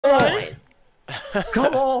on.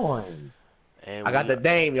 Come on. And I got the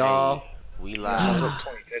Dame, y'all. we Nah, live. look,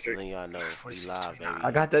 20, Just Kendrick. letting y'all know, we 46, live, 29. baby.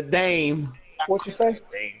 I got the Dame. What you say?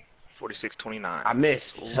 Dame, 46, 29. I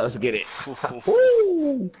missed. Ooh. Let's get it.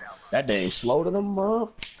 Woo! That Dame slow to the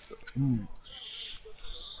month.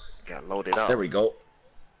 Got loaded up. There we go.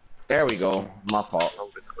 There we go. My fault.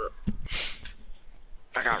 Load the clip.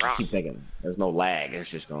 I got I rock. keep thinking there's no lag. It's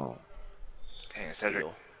just gone. Damn, Cedric.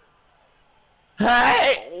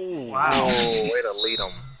 Hey! Oh, Wow. Way to lead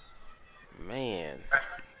him. man.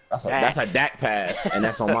 That's a Dak pass, and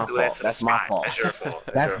that's on my Do that fault. to the That's my spot. fault. That's your fault.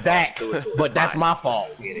 That's your Dak, fault. Do it to the but that's spot. my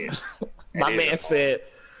fault. Get it. My That is man your said,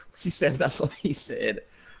 she said, that's what he said.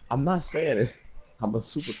 I'm not saying it. I'm a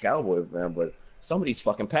super Cowboy fan, but some of these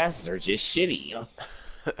fucking passes are just shitty. You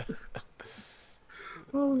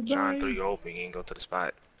know? John 3 open. You can go to the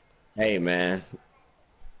spot. Hey, man.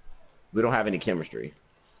 We don't have any chemistry.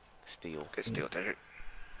 Steal. Good steal, Cedric.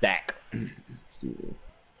 Dak. Steve.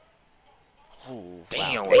 Oh,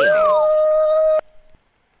 Damn, wow. wow.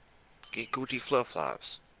 Get Gucci flip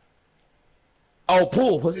flops. Oh,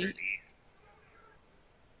 pool, pussy.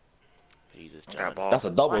 Jesus, Got John. ball. That's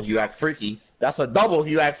a double if you act freaky. That's a double if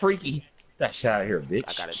you act freaky. That shit out of here,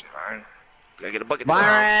 bitch. I got it. Byron. Gotta get a bucket this time.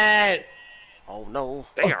 Byron! Oh, no.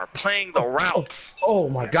 They are playing the routes. Oh,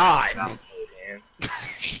 my God. Man.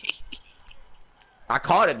 I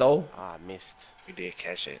caught it, though. Ah, I missed. We did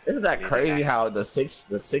catch it. Isn't that We did crazy that. how the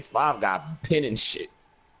 6'5" got pinning shit?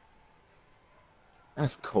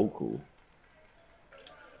 That's cool.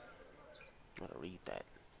 I'm gonna read that.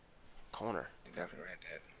 Corner. You definitely read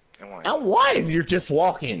that. And one. And why you're just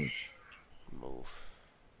walking? Move.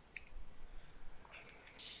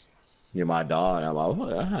 You're my dog. I'm like, what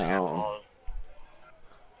the hell?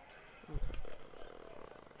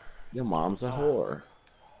 Your mom's a whore.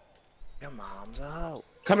 Your mom's out.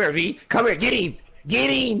 Come here, V. Come here. Get him. Get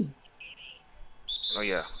him. Oh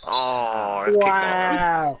yeah. Oh, that's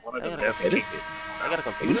Wow. kickball. One of them Hey, definitely this- kicked it. I got a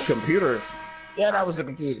computer. These computers. Yeah, that was the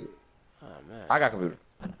computer. Oh, man. I got computer.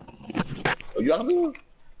 Oh, you got computer?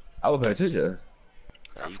 I will pay attention.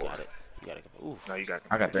 Nah, you got it. You got it. Ooh. No, you got.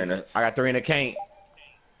 I got three in the. I got three in the can't.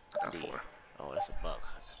 I got 4. Oh, that's a buck.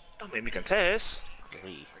 Don't make me contest.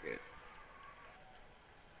 3. Okay.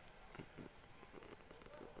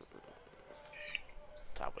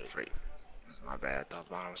 Top of it. Freak. My bad. Top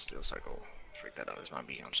bottom still circle. Freak that out. It's my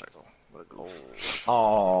BM circle. What a goof. Oh.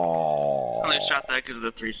 Oh. I only shot that because of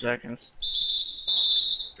the 3 seconds.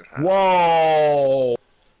 Good foul. Whoa.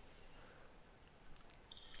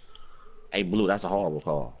 Hey, Blue, that's a horrible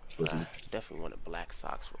call. Pussy. Definitely wanted black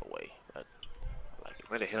socks for away. But I like it.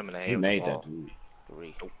 Way to hit him in the head. He with the made ball. that, dude.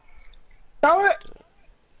 3. Throw it!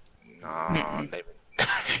 Nah, they've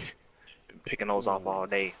been picking those off all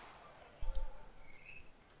day.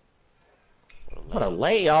 What a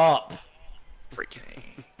layup. Freaking.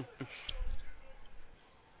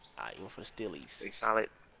 Alright, you went for the stealies. Stay solid.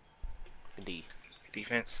 D.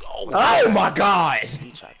 Defense. Oh, Oh my God.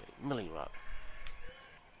 He tried to milling rock.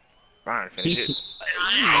 Byron finished it.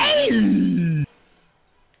 He's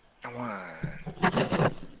Come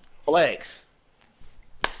on. flex.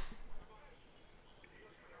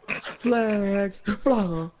 Flex.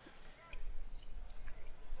 Fly.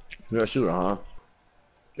 You're a shooter, huh?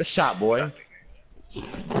 Good shot, boy.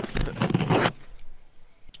 I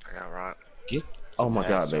got rock. Get. Oh my Yeah,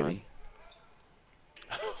 God, son. baby.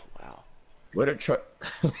 Wow. Where the truck?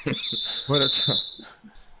 Where the truck?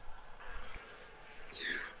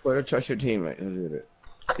 Where to trust your teammate? Let's get it.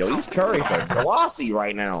 Yo, these Currys are glossy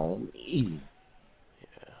right now. Yeah.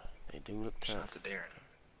 They do look Shout tough. out to Darren.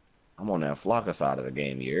 I'm on that Flocka side of the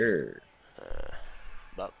game. Yeah.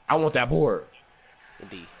 But I want that board.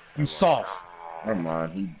 D. You soft. Never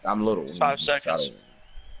mind. I'm little. 5 He shot seconds. it.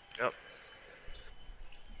 Yep.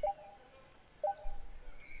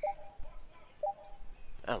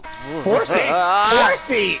 Oh. Force it. Ah! Force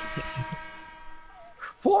it.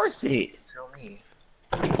 Force it. Tell me.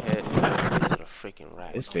 Head into the freaking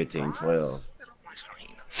rack. It's 15-12. Get off my screen.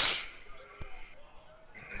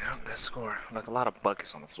 Yep, that score. Like a lot of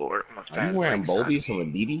buckets on the floor. I'm a Are fat you wearing break Bobies side.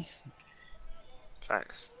 from Adidas?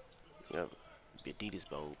 Facts. Yep. Adidas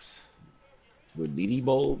bulbs. With DD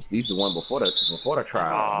bulbs? These are the one before the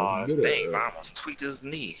trial. Oh, Let's get dang, it. I almost tweaked his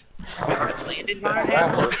knee. Landed my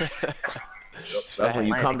hand. That's when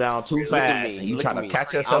you come down too Look at fast me, and you look try at to me.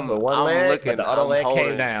 catch yourself with one I'm leg, looking, but the other I'm leg holding,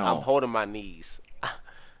 came down. I'm holding my knees.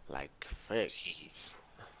 Like, frick. Jeez.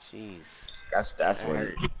 Jeez. That's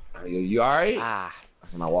when you alright? Ah.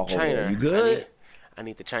 That's when I walk over. Trainer. You good? I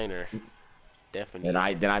need the trainer. Definitely. And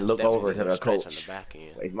I look definitely over to need a the stretch on coach. the back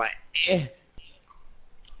end. He's like, eh.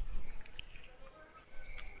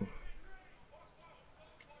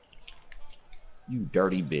 You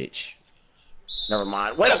dirty bitch. Never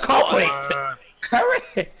mind. Way to cover it. Cover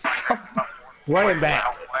it. Running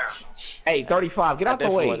back. Hey, 35. Get I out the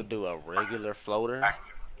definitely way. want to do a regular floater.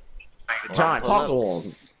 John, talk to him.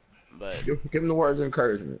 Pull-ups, But Give him the words of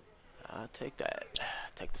encouragement. I'll take that.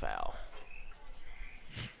 Take the foul.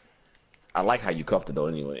 I like how you cuffed it though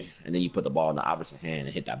anyway. And then you put the ball in the opposite hand and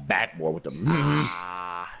hit that backboard with the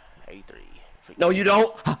 83. No, you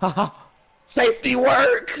don't. Safety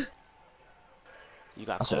work. You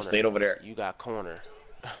got I should have corner. stayed over there. You got corner.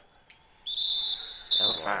 That What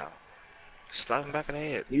was a wild. foul. Slap him back in the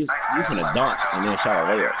head. He was gonna dunk and then shot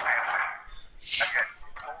a layup.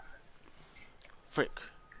 Frick.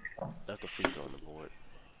 Left the free throw on the board.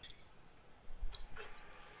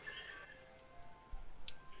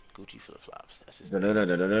 Gucci flip flops. That's his name.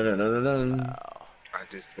 Dun-dun-dun-dun-dun-dun-dun. Wow. I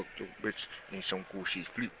just booked a bitch in some Gucci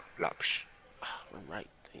flip flops. Run right.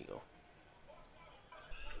 There you go.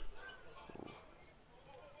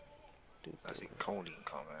 Ooh. I see Coney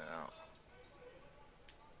coming out.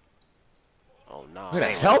 Oh no. Where the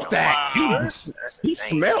hell that? He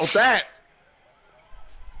smelled that.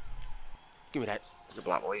 Give me that. Good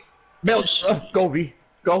block, boy. Mel, go V.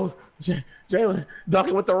 Go. Jalen,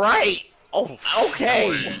 dunking with the right. Oh.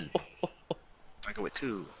 Okay. I go with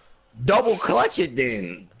 2. Double clutch it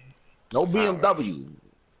then. No BMW.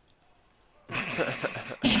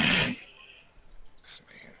 This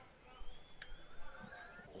man.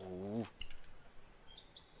 Ooh.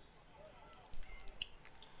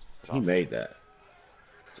 He made that.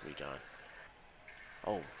 Give me John.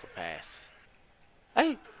 Oh, for pass.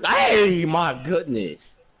 Hey. Hey, my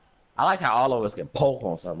goodness. I like how all of us can poke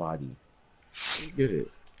on somebody. Get it.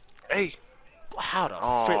 Hey. How the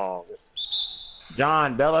frick? Oh.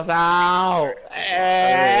 John, bail us out.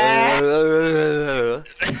 Eh.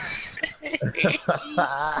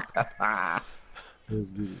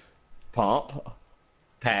 Pump.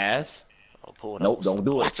 Pass. Oh, pull it Nope, up. don't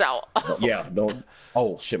do it. Watch out. Yeah, don't.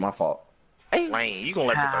 Oh, shit, my fault. Hey. Lane, you gonna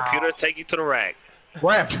let the computer take you to the rack.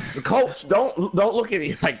 Ref, the coach, don't look at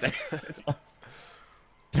me like that.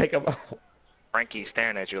 Take him out. Frankie's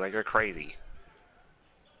staring at you like you're crazy.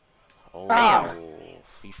 Oh, Ah.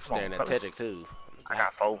 he's staring at fellas. Tedrick too. I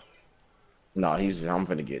got 4. No, I'm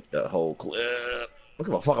finna get the whole clip. Don't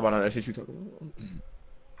give a fuck about all that shit you talking about.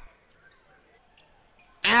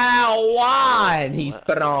 Ow, why? He's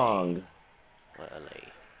What? strong. What LA?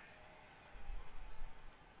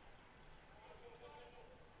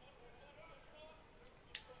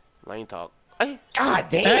 Lane talk. Hey. God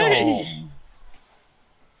damn. Hey.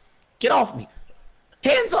 Get off me.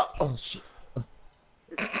 Hands up. Oh, shit.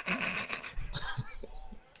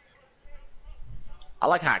 I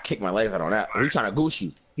like how I kick my legs out on that. He's trying to goose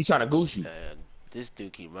you. He's trying to goose you. This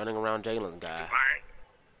dude keep running around Jalen's guy.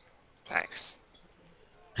 Facts.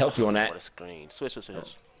 Helped you on What that. a screen. Switch. Helped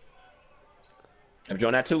you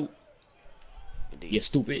on that too. Indeed. You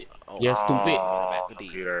stupid. Oh, You stupid. Oh, Back with D.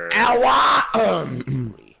 computer. Ow, why?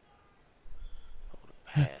 Three.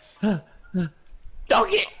 Pass. Dunk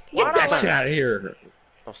it. Get that shit out of here.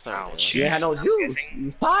 Oh, sorry. Ouch. Jalen. You ain't had no juice. You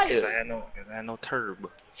was tired. Cause I had no turb. No,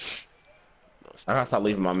 I gotta stop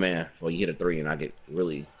leaving my man before you hit a 3 and I get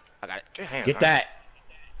really. I got it. Good hand, Get huh? that.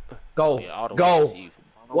 Go. Yeah, all the way Go. to you.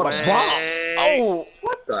 What a Way. bomb. Oh,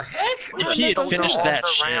 What the heck? He had finished that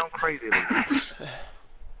shit. around crazily.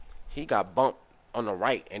 he got bumped on the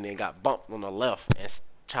right and then got bumped on the left and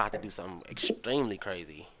tried to do something extremely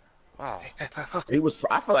crazy. Wow. He was.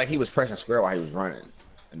 I feel like he was pressing square while he was running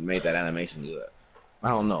and made that animation good. I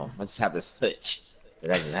don't know. I just have this touch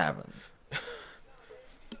that just happened.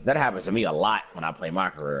 That happens to me a lot when I play my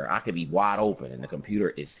career. I could be wide open and the computer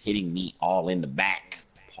is hitting me all in the back.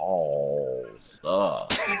 Pause.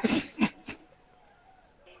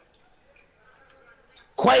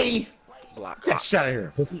 Quay, Block. get that shit out of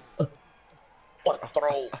here, pussy. What a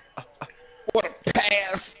throw. What a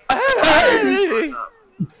pass. Get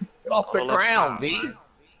off the Hold up. ground, B.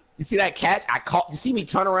 You see that catch? I caught. You see me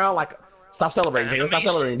turn around like. Stop celebrating, Jay. Stop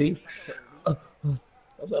celebrating, D. Stop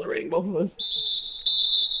celebrating, both of us.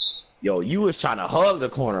 Yo, you was trying to hug the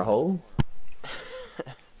corner, ho.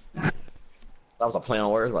 That was a play on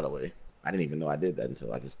words, by the way. I didn't even know I did that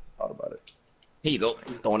until I just thought about it. Here you go.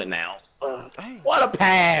 He's throwing it now. What a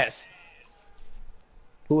pass!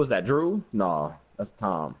 Who was that? Drew? No, that's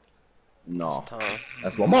Tom. No, Tom.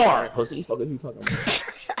 that's Lamar. Pussy, fuck are you talking about?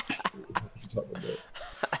 What you talking about?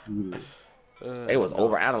 They was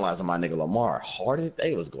overanalyzing my nigga Lamar. Harded.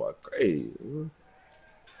 They was going crazy.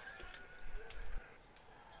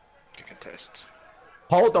 Good contest.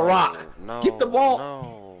 Hold the rock. No, Get the ball.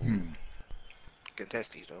 No. Good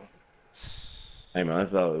testies though. Hey man,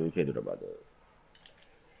 that's all we can't do about that.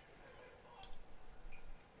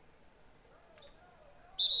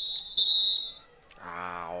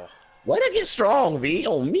 Way to get strong, V,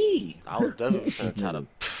 on me. I was definitely gonna try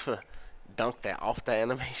to dunk that off the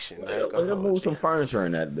animation. Way to move some furniture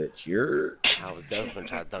in that bitch. You're. I was definitely gonna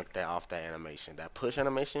try to dunk that off that animation. That push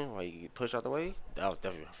animation where you push out the way, that was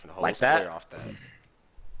definitely from the whole Like square that? off that.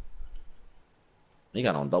 He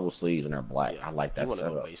got on double sleeves and they're black. Yeah, I like that you wanna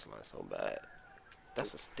go setup. baseline so bad.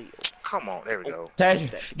 That's a steal. Come on, there we go. Tedger,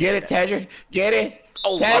 get it, Tedger, get it.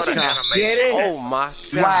 Oh Tedger, my God. get it. Oh my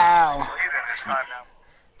god. Wow.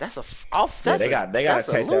 That's a off. Yeah, That's they gotta that's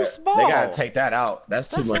a take loose that. ball. They gotta take that out. That's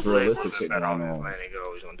too That's much a- realistic shit going on. Letting it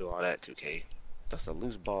go. He's gonna do all that 2K. That's a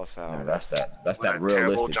loose ball foul. Yeah, that's that What a terrible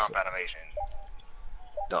realistic jump shit. animation.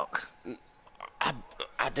 Dunk.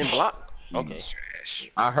 I didn't block. Okay. He's trash.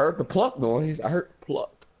 I heard the pluck noise. I heard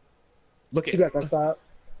pluck. Look You at back outside.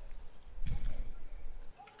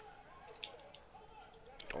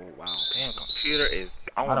 Oh wow. Damn, computer is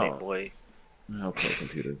I on don't- it, boy. Okay,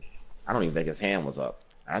 computer. I don't even think his hand was up.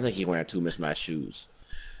 I think he wearing two mismatched shoes.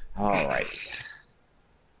 All right.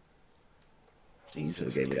 You should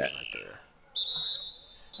have gave me that.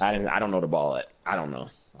 Right there. I don't know the ball at. I don't know.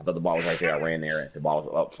 I thought the ball was right there. I ran there. The ball was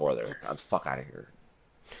up further. I was fuck out of here.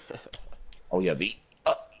 Oh yeah, V.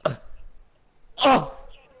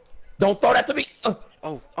 Don't throw that to me.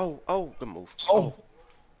 Oh, good move. Oh.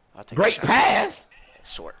 I'll take Great a shot. pass.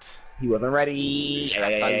 Short. He wasn't ready.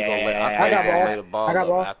 I thought you were gonna let. I I got thought you were gonna ball. lay the ball I got up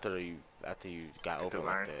ball. after you got open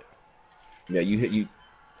like that. Yeah, you hit you.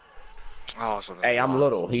 Oh, so Hey, I'm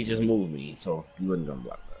little. He just moved me, so you wouldn't gonna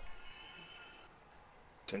block that.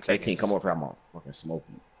 10 seconds. 18, come over here. I'm gonna fucking smoke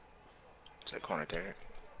you. To the corner there.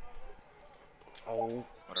 Oh,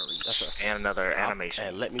 What a reach. That's a- And another animation.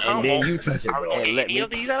 and let me. And then you touch it, Are we though. gonna And let any me- of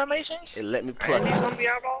these animations? It let me And pluck. he's gonna be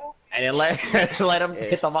our ball? And then let him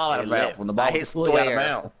hit the ball out of bounds. When the ball I was hit fully out of square.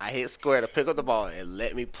 bounds. I hit square to pick up the ball and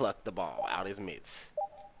let me pluck the ball out his mitts.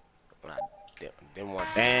 When I didn't want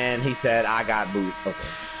to. And he said, I got boots. Okay.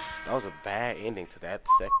 That was a bad ending to that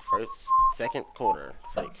second quarter.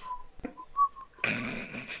 Like,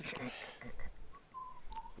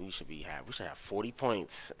 we should have 40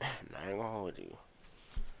 points. I ain't gonna hold you.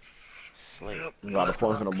 Slay. Yep. A lot of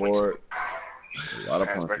points on the board. A lot of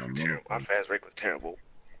Fast points break on was the terrible. My board. fast break was terrible.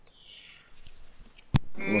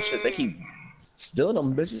 Well, shit, they keep stealing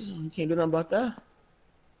them bitches. You can't do nothing about that.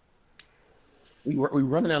 We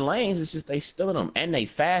running in lanes. It's just they stealing them, and they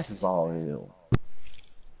fast as all hell.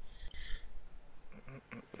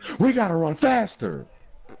 We gotta run faster.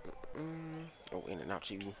 Oh, in and out,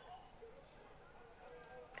 you.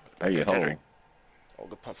 There you go. Oh,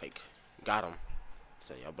 good pump fake. Got him.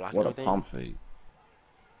 So y'all blocking What a everything? pump fake.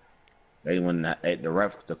 They when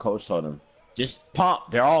the coach told them just pump.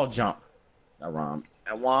 They're all jump. That rhyme.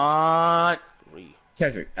 And one. 3.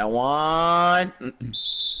 Cedric. And one.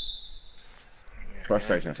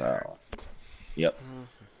 Frustration foul. Yep.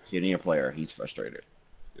 See it in your player. He's frustrated.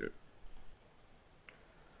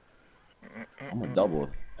 I'm gonna double.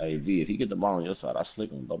 Hey V, if you get the ball on your side, I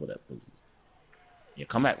slick and double that pussy. Yeah,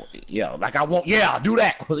 come back. Yeah, like I want. Yeah, do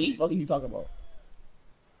that. What the fuck are you talking about?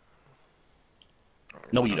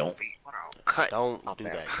 No, you don't. Cut. Don't Not do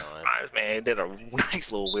bad. that, Don. Nice, man. It did a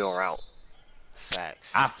nice little wheel route.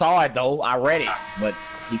 Facts. I saw it though. I read it, but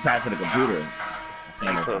he passed to the computer. I He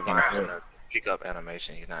can't could have fucking gone afford in it. a pickup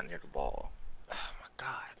animation. He's not near the ball. Oh my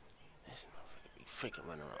god. This motherfucker be freaking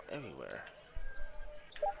running around everywhere.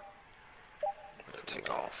 Take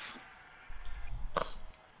off.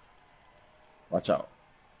 Watch out.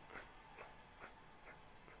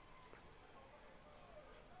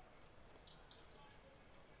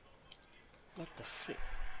 What the frick?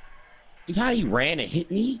 See how he ran and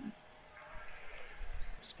hit me?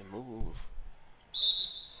 Spin move.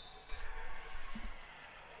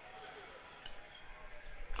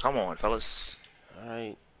 Come on, fellas.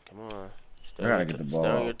 Alright, come on. I gotta get the Stay on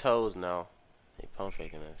ball. your toes now. They pump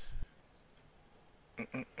faking us.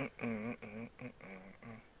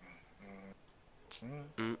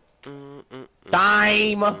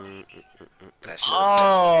 Dime! That shit.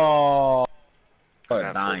 Oh! I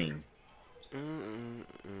got Dime.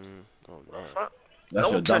 Oh man. Fuck. That's No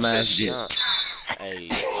your one touched that dumbass shit. shit. Hey,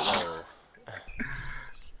 yo.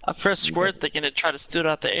 I pressed square thinking it tried to steal it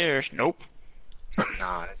out the air. Nope.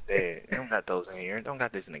 Nah, that's dead. They don't got those in here. They don't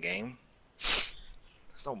got this in the game. There's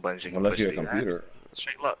no buttons you can Unless push you're a to do that. computer.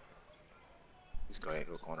 Straight luck. Let's go ahead and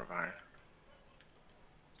go corner of iron.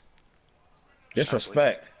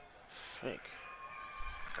 Disrespect. Frick.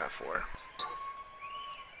 Got 4.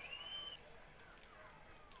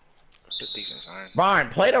 Good defense, iron. Brian,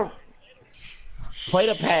 play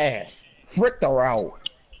the pass. Frick the route.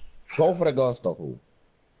 Go for the gusto.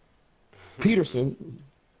 Peterson.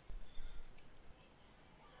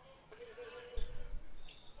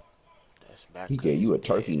 Yes, back. He gave you a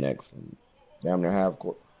turkey neck from damn near half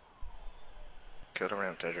court. Kill the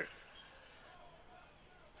rim, Tedrick.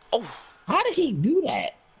 Oh, How did he do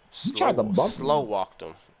that? He tried to bump slow me. walked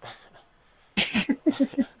him.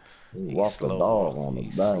 He walked the dog on the He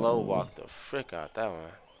back. slow walked the frick out that one.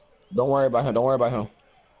 Don't worry about him. Don't worry about him.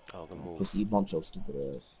 Oh, good move. Pussy, he bumped your stupid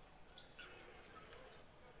ass.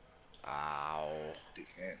 Ow.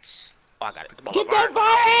 Defense. Oh, I got it. Get that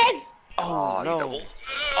fire in! Oh, you no. double.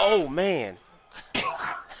 Oh, man.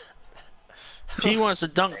 If he wants to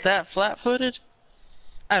dunk that flat-footed,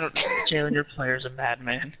 I don't know. Jalen, your player's a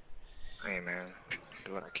madman. Hey, man.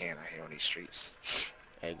 Do what I can out here on these streets.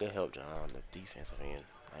 Hey, good help, John, on the defensive end.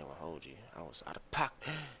 I ain't gonna hold you. I was out of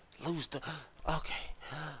pocket. Lose the... Okay.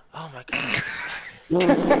 Oh, my God.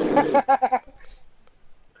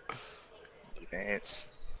 Defense.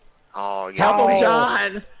 Oh, yeah. Help him,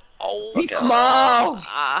 John! Oh, He's small!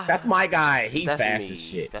 Ah, That's my guy. He that's fast me. as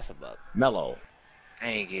shit. That's a buck. Mellow.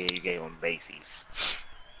 Dang, you gave him bases.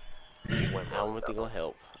 He went I don't think it'll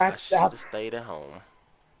help. I- I should have stayed at home.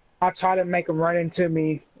 I tried to make him run into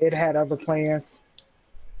me. It had other plans.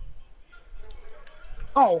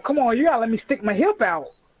 Oh, come on. You gotta let me stick my hip out.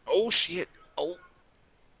 Oh, shit. Oh.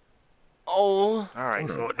 All right,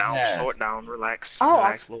 slow it down. Yeah. Slow it down. Relax. Oh,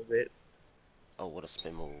 Relax a little bit. Oh, what a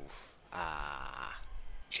spin move. Ah.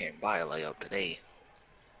 Can't buy a layup today.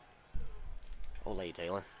 Oh, late,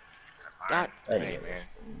 Jalen. God, Hey, hey, man.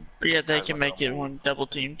 But yeah, they Guys can want make to it move. one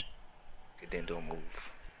double-teamed. It didn't do a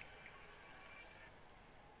move.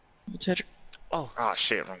 Tedrick. Oh. Oh,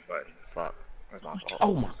 shit. Wrong button. Fuck. That's my fault.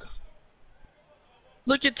 Oh my god.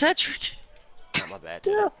 Look at Tedrick. Not my bad,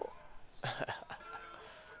 Yeah. Tedrick.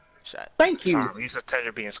 Shot. Thank you. Sorry, I'm used to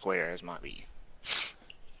Tedrick being square as my B.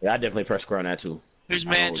 Yeah, I definitely pressed square on that too. Whose I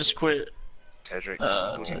man know. just quit? Tedrick's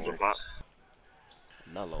Uh, Gucci flip-flop.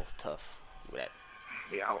 Mellow, tough. Look at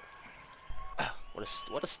Be out. that.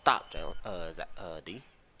 What a stop, Jalen. Is that D?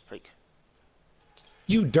 Freak.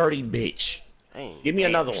 You dirty bitch. Hey, Give me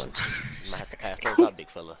another one. you might have to pass those out, big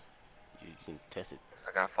fella. You can test it.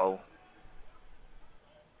 I got 4.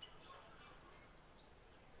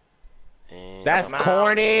 And That's I'm out. Out of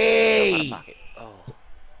corny. pocket. Oh,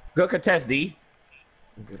 Good contest, D.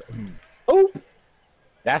 Oop.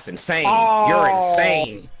 That's insane. Oh. You're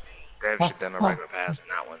insane. Dev should have done a regular pass on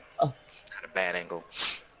that one. Had a bad angle.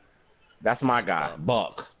 That's my guy,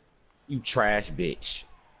 Buck. You trash bitch.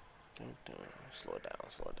 slow it down,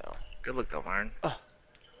 slow it down. Good look though, Myron.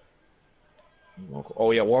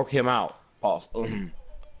 Oh yeah, work him out. Pause.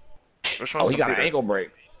 Which Oh, one's he got an computer? ankle break.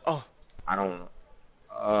 Oh. I don't.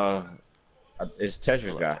 It's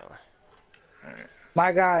Tetris Slow guy. it down. Alright,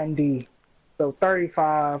 My guy in D. So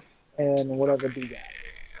 35 and whatever D got.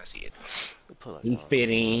 I see it. Good pull up, He John. fit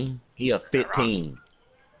in. He a 15.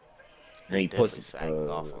 And he Definitely puts sagging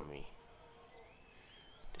off on me.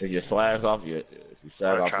 if your slags off your if you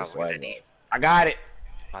sag I'll off try your with swag the knee. off. I got it.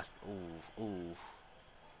 Ooh.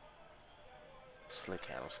 Slick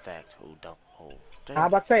hat on stacked. Ooh, dump. Oh, I damn.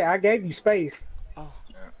 about to say, I gave you space. Oh,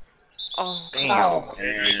 Damn. Oh.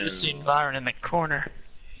 You seen Byron in the corner.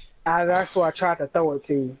 That's what I tried to throw it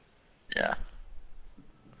to. Yeah.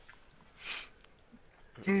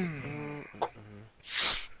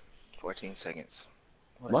 14 seconds.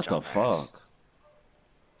 What the jump pass. fuck?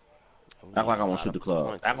 Act like I won't shoot the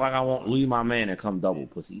club. Act like I won't leave my man and come double,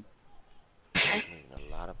 pussy.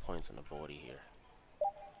 A lot of points on the board here.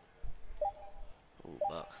 Ooh,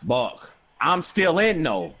 Buck. Buck. I'm still in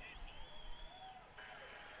though.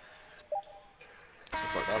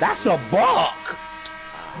 That's a buck.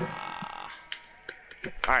 Ah,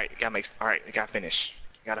 Alright, gotta make. Alright, you gotta finish.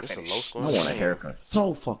 You gotta this a low finish. I scoring want a game. haircut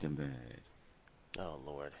so fucking bad. Oh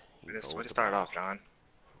Lord. He Way to rolled the start ball. off, John.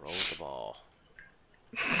 Roll the ball.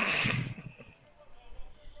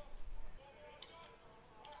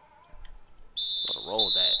 Gotta roll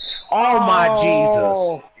that. Oh my Oh.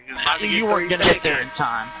 Jesus. You weren't gonna get there in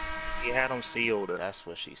time. He had him sealed. That's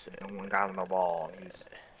what she said. No one got him the ball. He's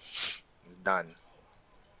done.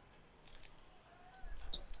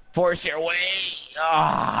 Force your way.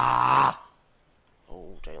 Ah.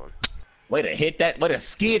 Oh, Jalen. Way to hit that. Way to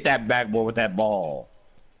skid that backboard with that ball.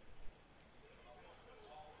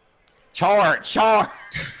 Charge. Oh,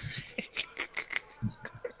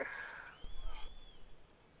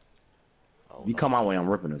 If you no. come my way, I'm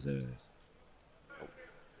ripping his ass.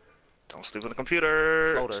 Don't sleep on the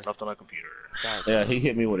computer. Floater. Slept on the computer. Giant Yeah, killer. he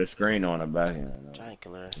hit me with a screen on the backhand. Giant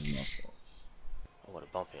killer. It's my fault. I wanna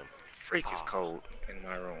bump him. Freak is cold in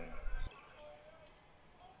my room.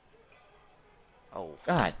 Oh,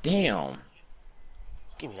 God damn.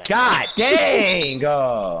 give me that. God dang.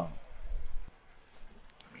 I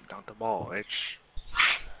mean, dunk the ball, bitch.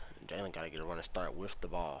 Jalen gotta get a running start with the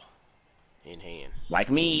ball in hand. Like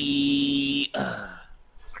me. I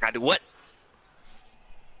gotta do what?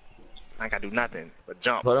 I ain't gotta do nothing but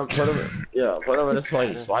jump. Put him, yeah, put him in his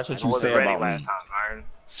place. Watch what I you wasn't say ready about me. last time, Iron.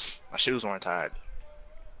 My shoes weren't tied.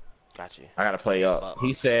 Got you. I gotta play up.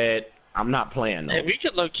 He said, I'm not playing though. Hey, we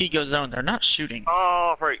could low key go zone. They're not shooting.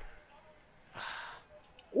 Oh, freak.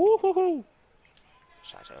 Woo-hoo-hoo.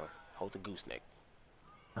 Shot Jalen. Hold the gooseneck.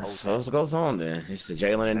 So it goes on then. It's the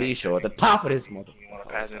Jalen and D show at the top of this mother. You wanna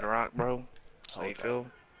pass me the rock, bro? So you feel?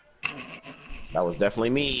 That was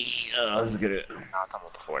definitely me. Let's get it. No, I'm talking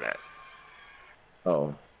about before that.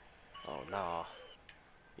 Oh. Oh no.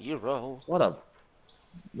 Euro. What a...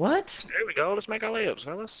 What? There we go. Let's make our layups,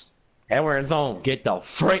 fellas. And we're in zone. Get the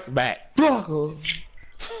frick back. Fucker.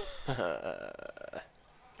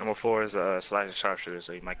 Number 4 is a slasher sharpshooter,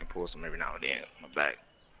 so you might can pull some every now and then. My back.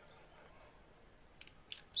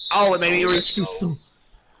 Oh, it made me reach too soon.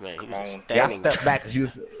 Man, he Come was on. Yeah, I standing. stepped back.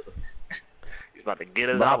 He's about to get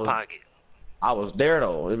us But I out was- pocket. I was there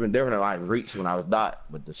though. It'd been different if I reached when I was dot,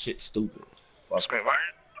 but the shit's stupid. Fuck. Screen Iron.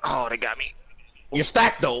 Oh, they got me. You're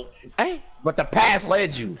stacked though, Hey, but the pass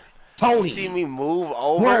led you. you Tony. see me move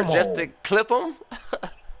over Romo. just to clip him?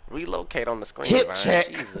 Relocate on the screen. Hip Ryan. check.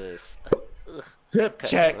 Jesus. Hip Cut,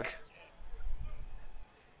 check.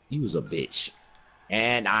 You was a bitch.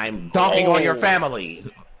 And I'm dunking on your family.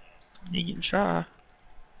 You can try.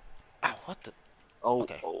 Ah, what the? Oh,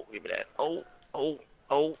 Okay. oh, give me that. Oh, oh,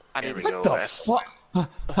 oh. I There didn't- we What go. the That's fuck?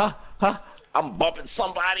 Huh? I'm bumping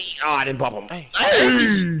somebody. Oh, I didn't bump him. Hey.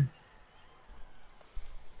 Hey!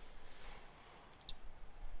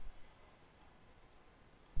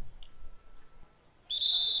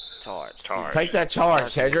 Charge. Charge. Take that charge,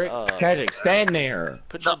 Cedric. Uh, Cedric, stand there.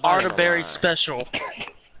 Put The your body on the Arterberry line. special.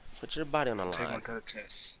 Put your body on the Take one line. to the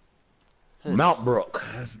chest. Mount Brook.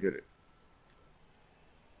 Let's get it.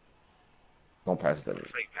 Don't pass it to me.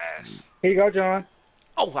 Fake pass. Here you go, John.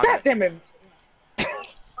 Oh, I God got damn it.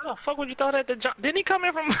 What the fuck would you thought at the jump? Didn't he come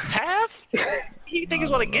in from half? You think he's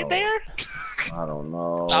gonna get there? I don't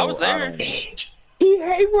know. I was there. don't know.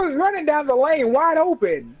 He was running down the lane wide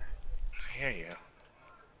open. I hear you.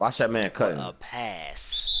 Watch that man cutting. a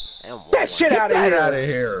pass. And one That shit out of Get here. out of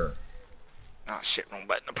here. Oh shit, wrong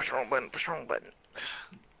button. Push the wrong button. Push the wrong button.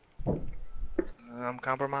 I'm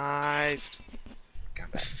compromised. Come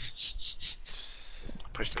back.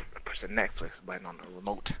 Push the Netflix button on the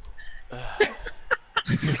remote.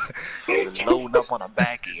 Loading up on the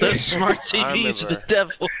back Those end. smart I TVs are the remember.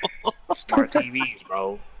 devil. Smart TVs,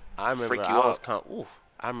 bro. I remember Freak you I was out.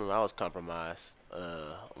 I remember I was compromised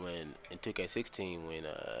when in 2K16 when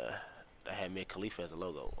I had Mia Khalifa as a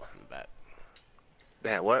logo on the back.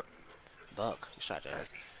 That what? Buck, you shot that.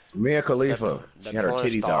 Mia Khalifa. The She had her porn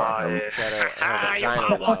titties star. out. Her, She had her Your vagina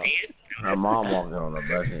mom out. walked in. her mom walked in on the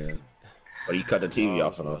back end. But he cut the TV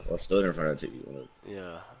off on her, or stood in front of the TV.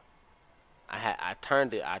 Yeah. I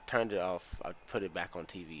turned it off. I put it back on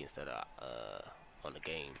TV instead of on the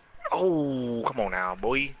game. Oh, come on now,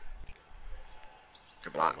 boy.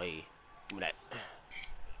 Good block. Wait, give me that.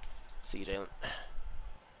 See you, Jalen.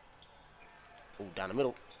 Ooh, down the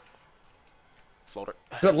middle. Floater.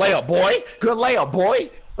 Good layup, boy. Good layup, boy.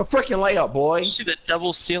 A freaking layup, boy. You see that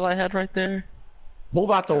double seal I had right there?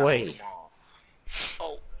 Move out the way.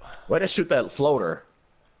 Oh. Way to shoot that floater.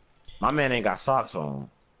 My man ain't got socks on.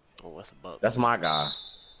 Oh, what's a buck? That's my guy.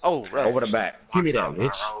 Oh, right. Over the back. Give me that, Watch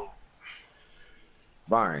out, bitch. bro.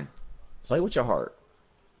 Byron, play with your heart.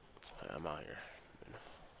 I'm out here.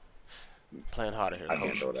 Playing harder here, I coach.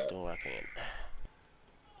 can't do that. Doing what I can.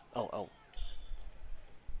 Oh.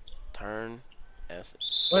 Turn.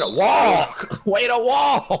 Way to walk. Way to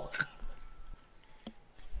walk.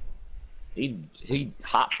 He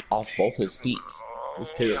hopped off both his feet. It's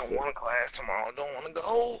I got pitiful. one class tomorrow. Don't want to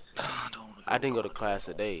go. Don't wanna I didn't go to class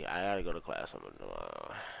today. I gotta go to class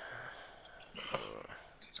tomorrow.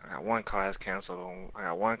 I got one class canceled. I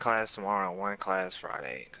got one class tomorrow and one class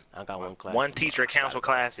Friday. I got one class. One tomorrow. teacher canceled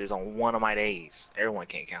classes on one of my days. Everyone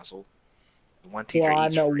can't cancel. One teacher Well, I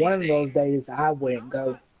each know for one each of day. those days I wouldn't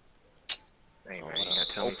go. Hey, Oh, man, you gotta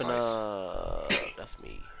tell me open twice. That's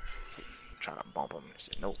me. Try to bump him.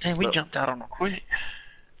 Said, nope. Dang, we slip. jumped out on him quick.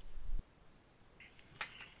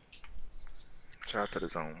 Shout out to the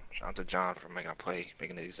zone. Shout out to John for making a play,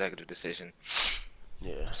 making the executive decision.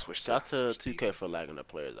 Yeah. Switch Shout out to switch 2K for lagging the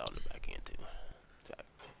players out in the back end too.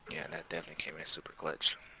 Yeah, that definitely came in super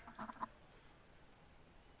clutch.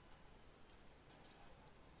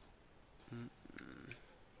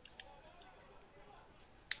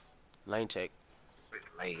 Lane check.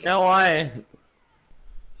 Late. No, I'm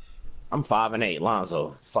 5-8.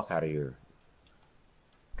 Lonzo, fuck out of here.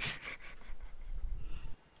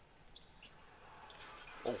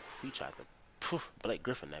 he tried to poof Blake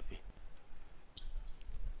Griffin that be.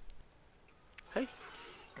 Hey.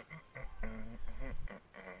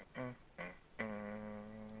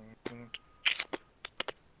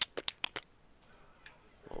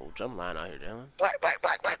 Oh, jump line out here, Dylan. Black.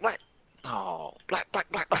 Oh, black.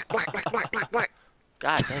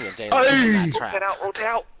 God dang it, Jalen. Rotate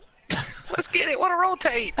out. Let's get it. Wanna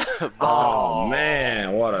rotate? Oh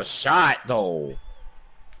man, what a shot though.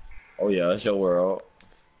 Oh yeah, it's your world.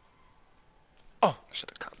 I should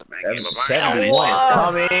have caught the back end of mine. 71 is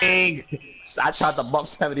coming. I tried to bump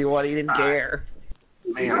 71. He didn't care.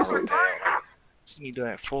 Man, I rotate. See me doing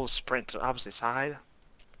that full sprint to the opposite side.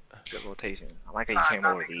 Good rotation. I like how you came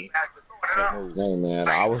over, D. Good move. Hey man,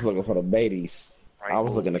 I was looking for the babies. Right I was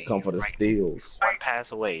move, looking to D. come for the Right. steals. One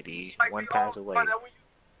pass away, D. One pass away.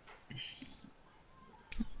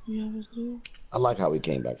 I like how we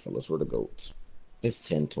came back, fellas. We're the GOATs. It's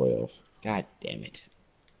 10-12. God damn it.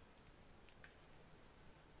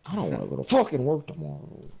 I don't want to go to fucking work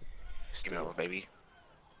tomorrow. Give me over, baby.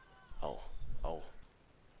 Oh.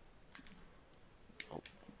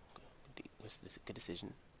 Good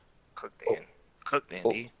decision. Cooked in. Cooked in,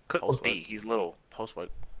 D. Cooked Post D. He's little. Post work.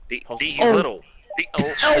 D, Post- he's Oh. little. D,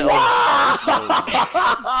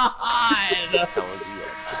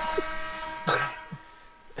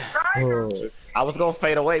 I was gonna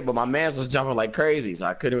fade away, but my man was jumping like crazy, so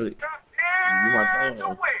I couldn't really.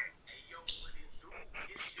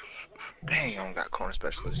 Dang, I don't got corner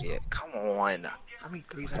specialist yet. Come on. How many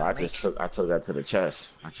threes So I took that to the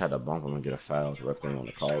chest. I tried to bump him and get a foul. The ref didn't want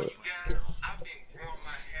to call it.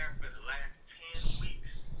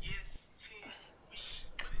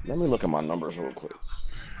 Let me look at my numbers real quick.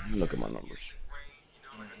 Let me look at my numbers.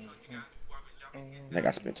 I think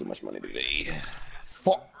I spent too much money today.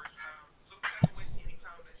 Fuck.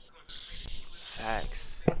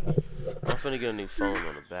 Facts. I'm finna get a new phone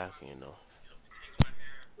on the back end though.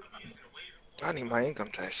 I need my income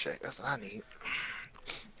tax check. That's what I need.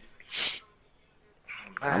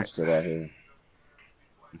 I'm still out here.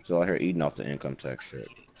 I'm still out here eating off the income tax shit.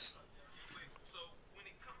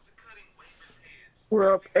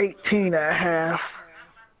 We're up 18.5.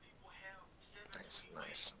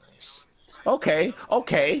 Nice. Okay.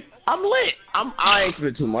 I'm lit. I ain't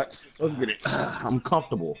spent too much. Let's get it. I'm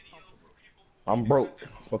comfortable. I'm broke.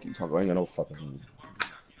 Fuck you talking. I ain't got no fucking.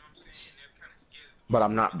 But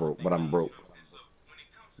I'm not broke. But I'm broke.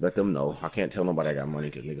 Let them know. I can't tell nobody I got money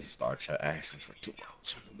because niggas start asking for too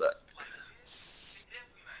much. But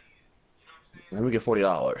let me get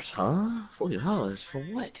 $40, huh? $40 for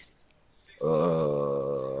what?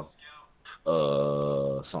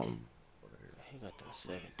 Something. He got them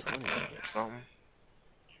 720. Something.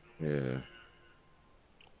 Yeah.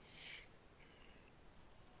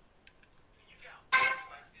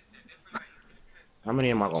 How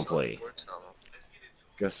many am I gonna play?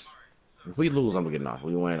 Guess if we lose, I'm getting off.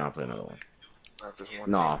 We win, I'll play another one.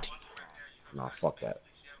 No, fuck that.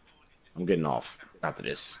 I'm getting off after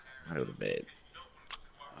this. I go to bed.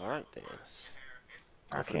 All right then.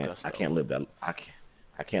 I can't live that.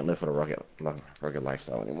 I can't live for the rugged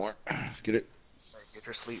lifestyle anymore. Let's get it. Get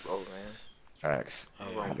your sleep, old man. Facts. Oh,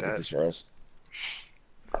 I my gotta God. get this rest.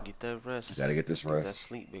 Get that rest. Gotta get this Get that rest.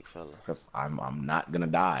 sleep, big fella. Cause I'm not gonna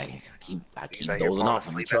die. I keep He's out here dozing falling off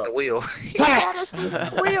in the asleep at the truck.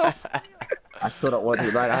 wheel. I stood up one through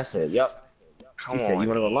the night. I said, "Yep." Come She said, on. "You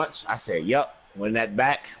want to go to lunch?" I said, "Yep." Went in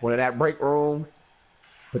that break room,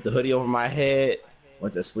 put the hoodie over my head,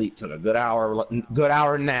 went to sleep, took a good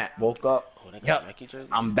hour nap, woke up. Oh, they got Yep, Nike jerseys?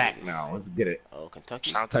 I'm back Jesus. now. Let's get it. Oh,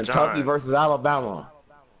 Kentucky. Shout out to Kentucky John. versus Alabama,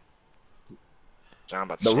 John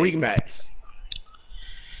about to the shave. rematch.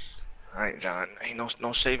 All right, John. Ain't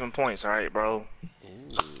no shaving points, all right, bro.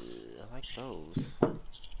 Ew, I like those.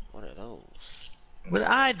 What are those? Would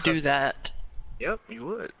I do Custom. that? Yep, you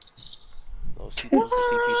would. Those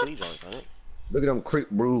CP3 joints, aren't it? Look at them Crip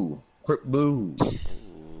Blue.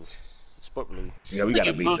 Ooh. Sport blue. Yeah, we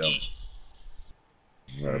gotta Boogie beat them. Boogie.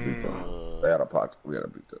 We gotta beat them. Uh, They out of pocket. We gotta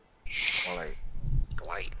beat them. All right.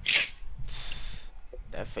 Light.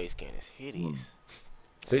 that face can is hideous.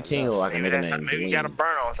 15 look like a Maybe nigga that's named maybe you got a Dwayne.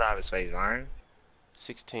 burn on side of his face, Iron.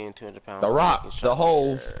 6'10", 200 pounds. The Rock, Shot the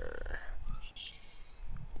Hove. there.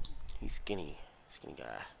 He's skinny guy.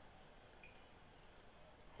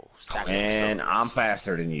 Oh, stack And himself. I'm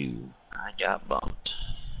faster than you. I got bumped.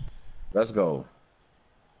 Let's go.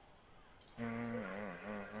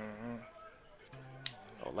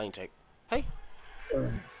 Oh, lane check. Hey.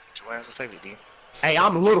 Joanne, what's safety, D? Hey,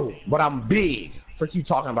 I'm little, but I'm big. What you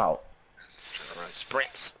talking about? Run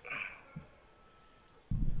sprints.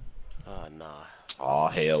 Nah. Oh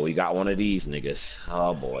hell, we got one of these niggas.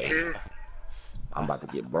 Oh boy. I'm about to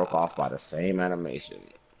get broke off by the same animation.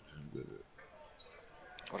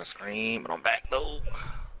 What a scream, but I'm back though.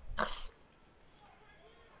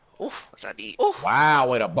 Oof. What I need? Oof. Wow,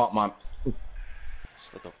 way to bump my.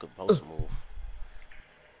 Just look up good post move.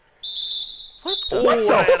 What the? Ooh,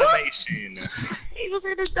 what animation! He was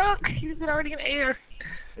in the duck. He was already in the air.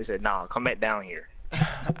 They said, "Nah, come back down here.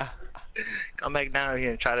 Come back down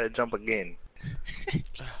here and try to jump again."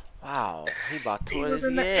 Wow, he about He tore was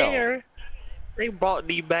his in the ACL. air. They brought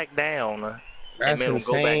D back down and That's made him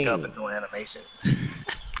go back insane. up and do animation.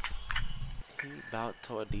 He about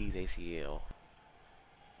tore D's ACL.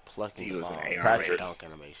 Plucking He the was in ball. the air Right already. dunk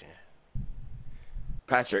animation.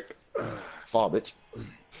 Patrick, fall, bitch.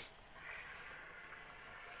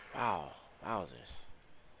 Wow, wowzers.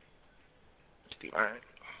 Steve Iron.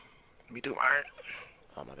 Me too, Iron.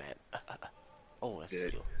 Oh my bad. Oh, that's a Good.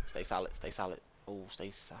 steal. Stay solid. Stay solid. Oh, stay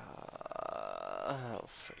solid. Oh,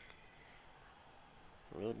 frick.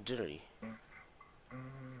 Real jittery.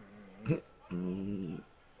 Mm.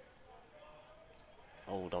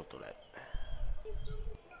 Oh, don't throw that.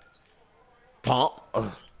 Pump.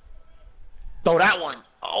 Throw that one.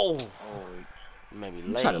 Oh, Oh, made me You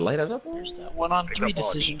late. trying to lay that up? There's that one on Pick three up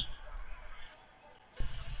ball, decision.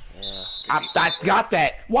 Yeah. I got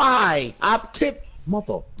that. Why? I tipped.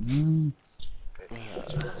 Mother. Yeah.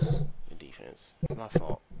 Good defense. My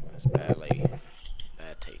fault. That's bad late.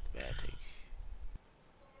 Bad take. Bad take.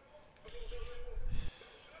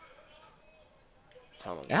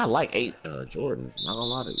 Tell him. Yeah, I like 8 Jordans. Not gonna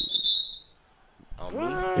lie to you. On me?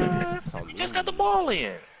 what? It's on He me. just got the ball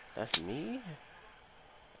in. That's me?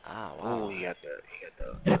 Ah, wow. Oh, he got the.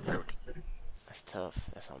 That's tough.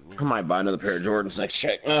 That's on me. I might buy another pair of Jordans next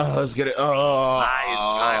check. Let's get it.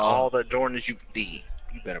 Buy all the Jordans you D.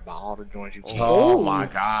 You better buy all the Jordans you can. Oh my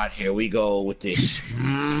God! Here we go with this.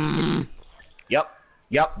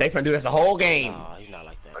 Yep. They finna do this the whole game. No, he's not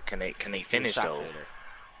like that. But can they He's a finish shot though?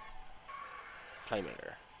 creator.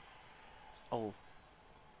 Playmaker. Oh.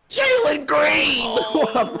 Jalen Green.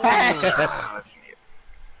 What a pass!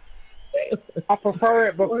 I prefer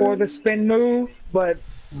it before the spin move, but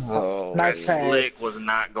Oh, nice That pass. slick was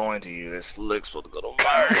not going to you. That slick's supposed to go to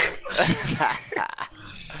Byron.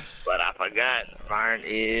 But I forgot. Byron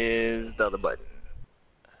is the other button.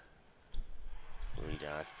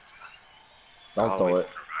 John. Don't throw it.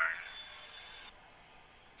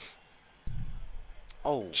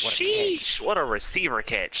 Oh, what a Sheesh, catch. what a receiver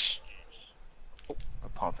catch. A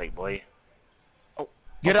pump fake, boy.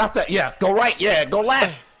 Get out there. Yeah, go right. Yeah, go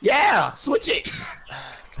left. Yeah, switch it.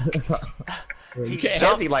 You can't jumped-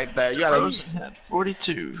 hesitate like that. You gotta. Rosen had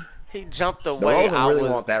 42. He jumped the way DeRozan I really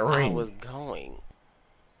was, want that I ring. was going.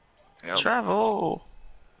 Yep. Travel.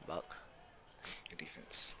 Buck. Good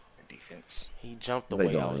defense. Good defense. He jumped the They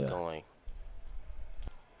way I going, was yeah. going.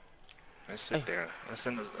 Let's sit there. Let's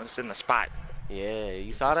in the spot. Yeah,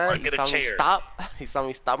 you saw that? You Get a saw me chair. stop? You saw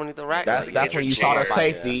me stop beneath the rack? That's Like, that's your when you saw the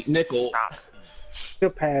chair. safety nickel. Stop.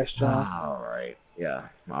 Good pass, John. All right. Yeah.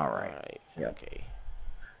 All right. Alright, Yeah. okay.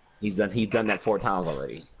 He's done that 4 times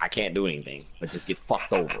already. I can't do anything but just get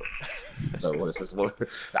fucked over. So what is this?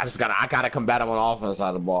 I gotta combat him on the offense side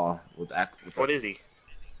of the ball with What is he?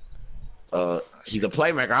 he's a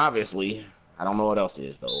playmaker, obviously. I don't know what else he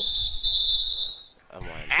is though. I'm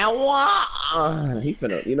like, And what? He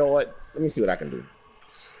finna. You know what? Let me see what I can do.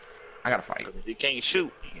 I gotta fight. Because if you can't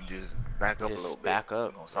shoot, you can just back up a Just little bit. back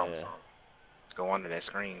up, Go something, yeah. something. Go under that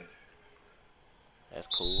screen. that's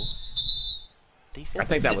cool. Defense. I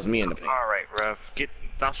think that was me in the paint. All right, ref.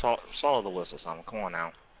 Swallow the whistle, something. Come on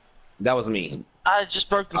now. That was me. I just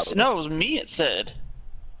broke the. No, it was me. It said.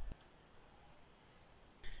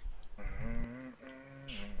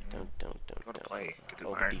 Go to play. Get the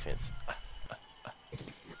Oh, iron. good defense.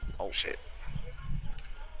 Oh shit.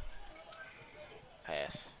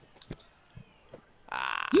 Pass.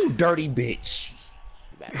 Ah, You dirty bitch.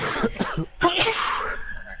 back. That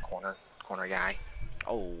corner guy.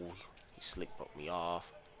 Oh, he slick broke me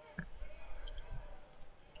off. Good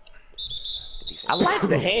defense. I like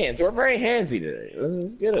the hands. We're very handsy today.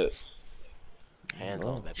 Let's get it. Hands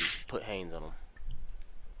on him, baby. Put hands on him.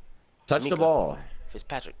 Touch the Mika. ball.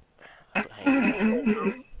 Fitzpatrick. Put hands on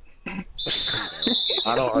him.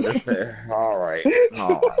 I don't understand. All right.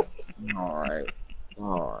 All right. All right.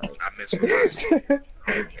 All right. I misreversed.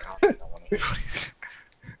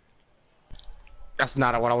 That's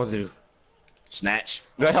not what I want to do. Snatch.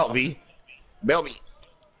 Good help, V. Bail me.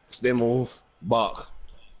 Spin move. Buck.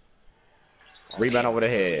 Rebound over the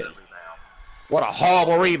head. What a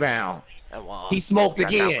horrible rebound. That one. He smoked Got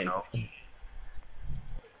that again. one, though.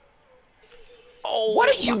 Oh, What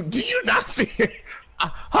are you? Do you not see it?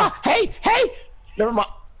 Hey! Never mind.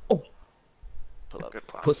 Oh. Good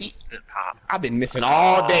pop. Pussy. Good pop. I've been missing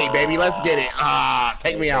all day, baby. Let's get it.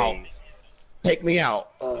 Take me out. Days. Take me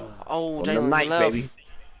out. Oh, One of them Jalen nights, left. baby.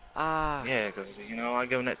 Yeah, because, you know, I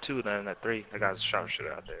give him that 2, then that 3. That guy's a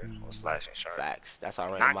sharpshooter out there. Or slashing sharp. Facts. That's all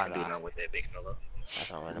right. Not My gonna do guy. nothing with that big fella.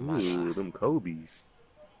 That's all right. My Ooh, guy. them Kobe's.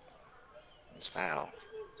 It's foul.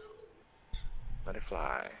 Let it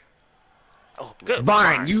fly. Oh, Good.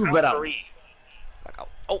 Vine, you Scout better. for Reed. Back out.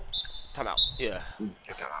 Oh, time out. Yeah.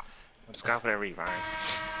 Good time. Let's go for that Reed, Vine.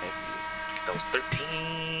 Thank you. Those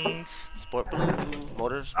 13s. Sport Blue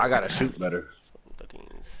Motors. I gotta shoot better.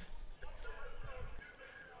 13s.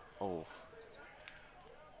 Oh.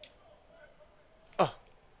 Oh.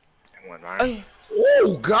 And one, Vine. Hey.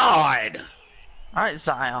 Oh God. All right,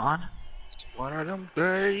 Zion. One of them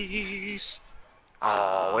days.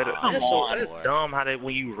 Oh, wait a Come that's, on, that's boy. dumb how they,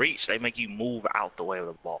 when you reach, they make you move out the way of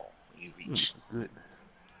the ball. When you reach. Goodness.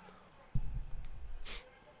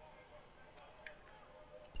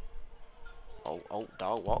 Oh,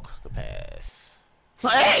 dog walk. The pass.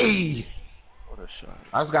 Hey. What a shot.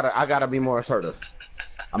 I gotta be more assertive.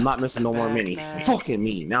 I'm not missing no more minis. Fucking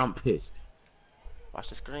me. Now I'm pissed. Watch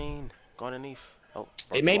the screen. Go underneath. Oh.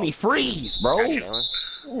 It made me freeze, bro. Jalen.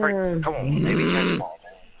 Right, come on, maybe catch the ball,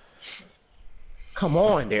 man. Come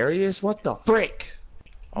on, Darius. What the frick?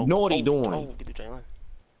 Oh, Know what he oh, doing. Oh, get the Jalen.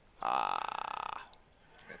 Ah.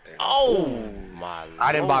 Right there. Oh my.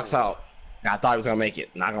 I didn't box Lord. out. I thought he was gonna make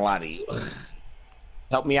it. Not gonna lie to you.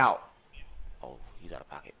 Help me out. Oh, he's out of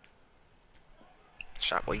pocket.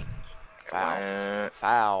 Shot, boy. Foul.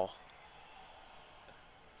 Foul.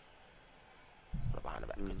 What behind the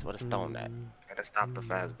back? What is throwing that? Gotta stop the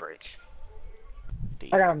fast break.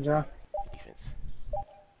 I got him, John. Defense.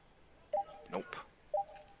 Nope.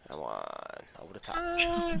 Come on. Over the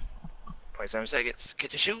top. 27 seconds. Get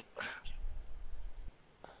the shoot.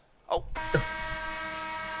 Oh.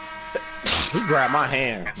 He grabbed my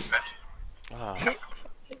hand. Oh.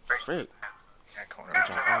 Frick. That corner.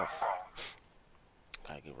 Jump off.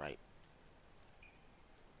 Gotta get right.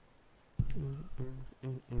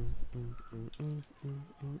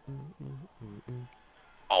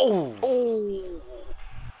 Oh! Oh!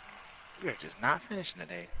 We are just not finishing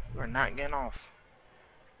today. We are not getting off.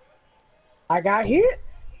 I got hit.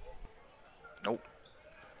 Nope.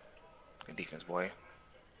 Good defense, boy.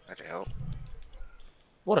 Got your help.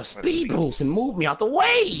 What a speed boost and move me out the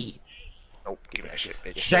way. Nope. Give me that shit,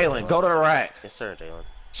 bitch. Jalen, go to the rack. Yes, sir, Jalen.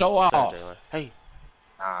 Show Yes, sir, off. Jalen. Hey,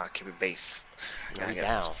 Nah, keep it base. Gotta we get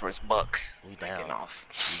down. this first buck. we Not down. getting off.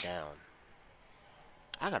 We down.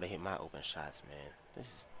 I gotta hit my open shots, man. This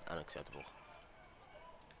is unacceptable.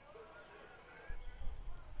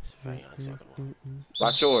 It's very unacceptable.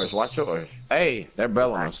 Watch yours. Watch yours. Hey, they're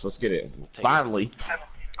belling us. Let's get it. Finally.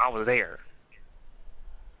 I was there.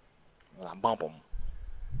 I bump him.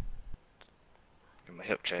 Give him a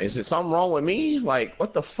hip check. Is it something wrong with me? Like,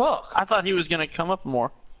 what the fuck? I thought he was gonna come up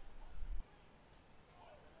more.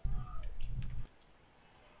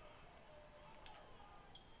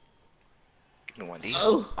 Give me one D.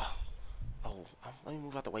 Oh. Let me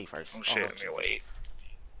move out the way first. Oh shit, let me wait.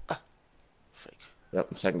 Frick. Yep,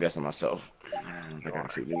 I'm second guessing myself. I don't think I can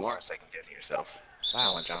shoot You anymore. are second guessing yourself. Wow,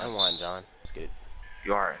 Come on, John. Come on, John. Let's get it.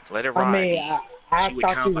 You are. Let it I ride. mean, I She would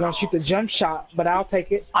thought count he was for gonna the shoot the odds. jump shot, but I'll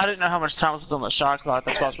take it. I didn't know how much time was left on the shot clock.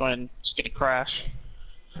 That's why I was going to crash.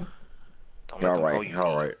 Don't You're let them all hold right. you. You're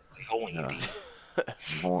all right. They holding you, Yeah.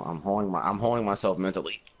 D. I'm holding myself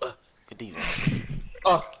mentally. Good defense.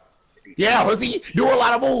 Yeah, Hussy, do a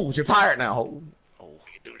lot of moves. You're tired now. Oh,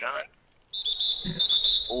 You do, John.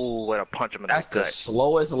 Ooh, way to punch him in That's the the gut.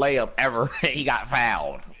 slowest layup ever. He got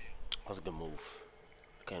fouled. that was a good move.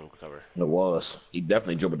 Can't recover. It was. He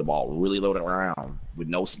definitely dribbled the ball really loaded around with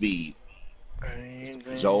no speed.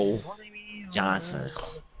 Joe Johnson.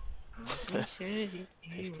 Tasty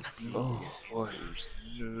Oh,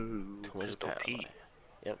 Too much Pistol power. P.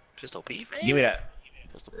 Yep. Pistol P, fam? give me that.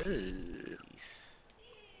 Pistol P's.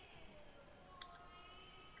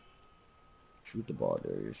 Shoot the ball,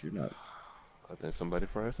 Darius. You're not. I think somebody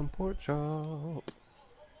fried some pork chop.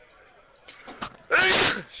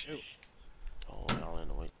 Shoot. Oh, y'all in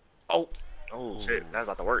the way. Oh, Oh, shit. That's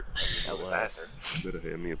about to work. that was. Faster. Better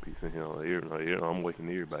have me a piece in here. Like, I'm waking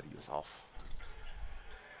everybody It's up. off.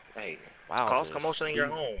 Hey, Wow. cause sis. commotion in your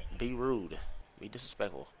home. Be rude. Be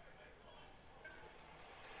disrespectful.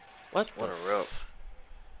 What? What the a rip.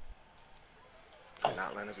 Oh.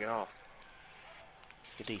 Not letting us get off.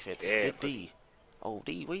 Good defense. Yeah, Good D. Oh,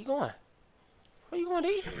 D, where you going? Where you going,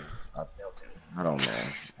 D? Delta. I don't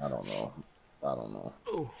know. I don't know. I don't know.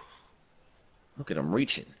 Look at him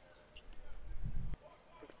reaching.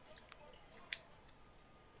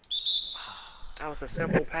 That was a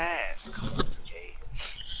simple pass. Come on, Jay.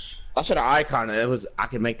 I should have iconed it. It was I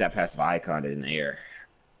could make that pass if I iconed it in the air.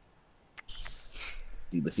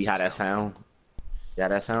 See how that sound? Yeah,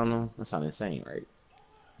 that sound though? That sound insane, right?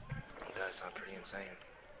 It does sound pretty insane.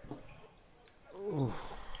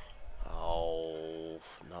 Oh,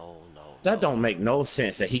 no. That don't make no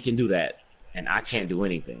sense that he can do that and I can't do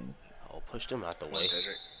anything. Oh, push them out the way.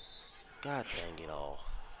 God dang it all.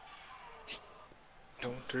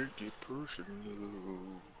 Don't take it personal.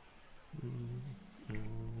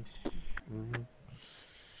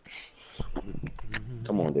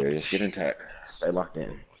 Come on, Darius, get intact. Stay locked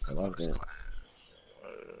in. Stay locked in.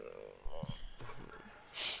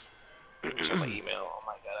 Check my email. Oh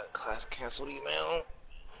my god, a class canceled email.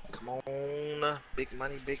 Come on. Big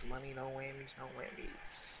money, no whammies, no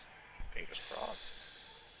whammies. Fingers crossed.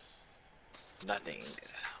 Nothing.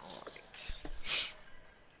 Alright.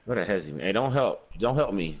 What the hell's he? Hey, don't help. Don't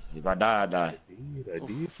help me. If I die, I die. I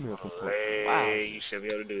did smell some punch. Hey, Wow. you should be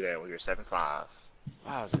able to do that when you're 7'5".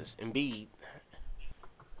 Wow, is this Embiid?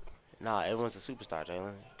 Nah, everyone's a superstar,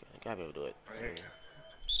 Jalen. Gotta be able to do it.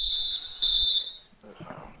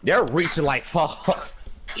 They're reaching like fuck.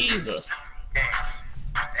 Jesus.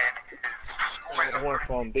 I went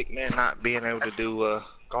from big man not being able to do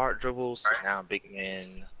guard dribbles to now big man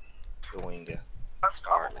doing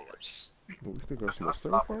guard dribbles. We still got some more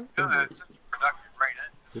stir fry?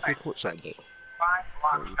 Look at court shot though.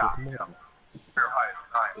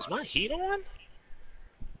 Is my heat on?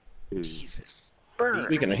 Yeah. Jesus. Burn.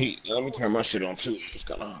 Speaking of heat, let me turn my shit on too. It's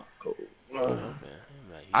kind of cold. Man,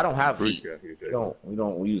 I don't have Bruce heat. got here, We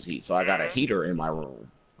don't use heat, so I got a heater in my room.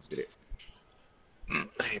 Let's get it.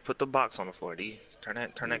 Hey, put the box on the floor, D. Turn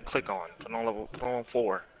that click on. Put on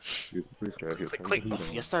 4. Yeah, Bruce got here. Turn Click. the heat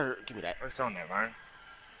on. Yes, sir. Give me that. What's on there, man?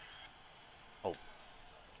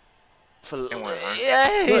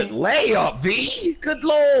 Yay! Good layup, V. Good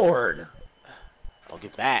lord. Oh,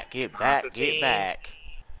 get back. Get back. 15. Get back.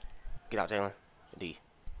 Get out, Jalen. D,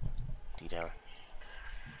 Jalen.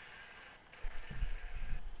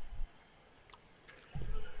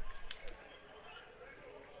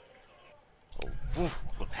 Oh,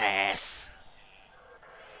 good pass.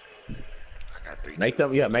 I got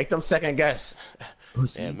 3. Make them second guess.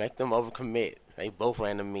 Pussy. Yeah, make them overcommit. They both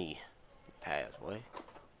ran to me. Pass, boy.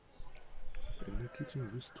 In the kitchen,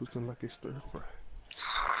 wrist twisting like a stir fry.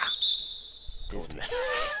 This man.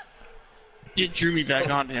 It drew me back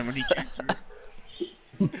onto him when he came through.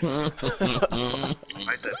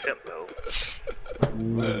 Like the tip though.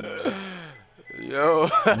 Yo.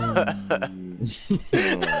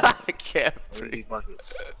 I can't breathe. Big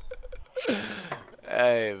buckets.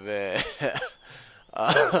 Hey, man.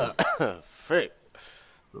 Frick.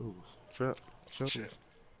 Oh, trap. Shut Shit. up.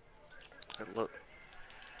 Good look.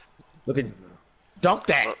 Look at dunk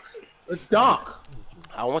that. Let's dunk.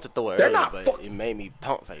 I want to throw it They're early, not but fuck- it made me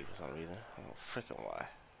pump fake for some reason. I don't know freaking why.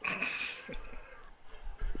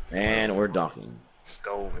 Man, we're dunking. Just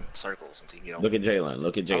go in circles until you get on. Look at Jalen.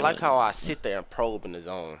 Look at Jalen. I like how I sit there and probe in the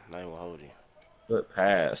zone. Not even gonna hold you. Good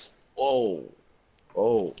pass. Whoa.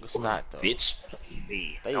 Oh, Good start, though. bitch.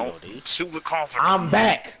 D. There you Don't go, D. super confident. I'm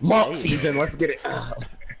back. Monk Hey. season. Let's get it.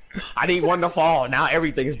 I need one to fall. Now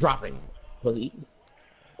everything is dropping. Pussy.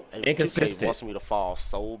 Hey, Inconsistent. 2K wants me to fall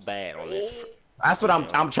so bad on this. That's what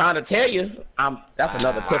I'm trying to tell you. That's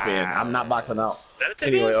another tip in. I'm not boxing out. Is that a tip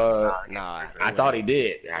Anyway, in? Nah. I thought he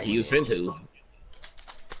did. He was finna.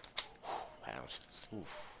 Oof.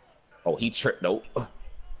 Oh, he tripped though.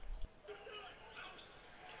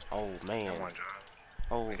 Oh, man. Come on, John.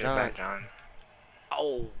 Oh, Get it John. back, John.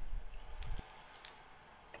 Oh.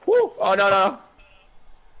 Woo! Oh no.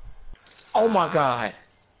 Oh my god.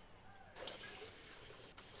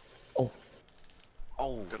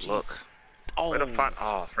 Oh, Good Jesus. look. Oh. Where the fuck?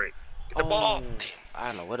 Oh, freak. Get the Oh. ball. I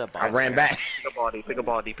don't know where the ball. I ran back. Pick a body. Pick a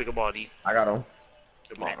body. Pick a body. I got him.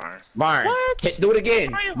 Good ball, Byron. Byron, do it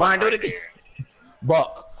again. Byron, do it again.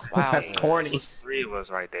 Buck. Wow. That's corny. There's 3 of us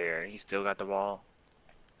right there. He still got the ball.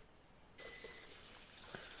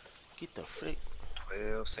 Get the frick.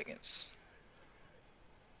 12 seconds.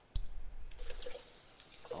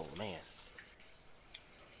 Oh, man.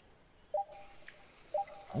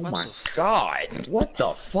 Oh What my the god. What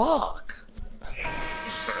the fuck?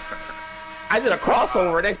 I did a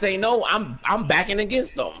crossover. Next thing you know, I'm backing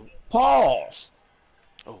against them. Pause.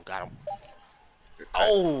 Oh, got him.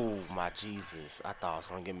 Oh, my Jesus. I thought I was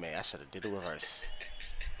going to get mad. I should have did the reverse.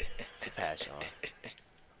 Good pass, Sean.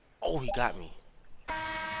 Oh, he got me.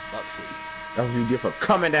 Buck City. That's what you get for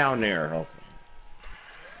coming down there. Oh.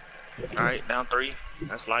 Alright, down 3.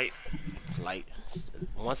 That's light. It's light.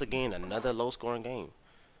 Once again, another low-scoring game.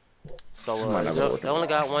 So I might not go to work they only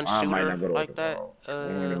got one tomorrow. I might not shooter go to work like that. tomorrow. I ain't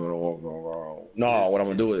gonna go to work tomorrow. No, what I'm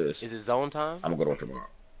gonna do is Is it zone time? I'm gonna go to work tomorrow.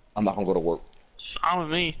 I'm not gonna go to work Fine with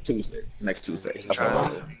me. Tuesday, next Tuesday. That's what Try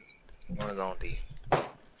I'm it. gonna do. One's on D.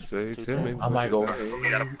 Say to me. I might go. We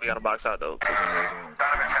gotta box out though.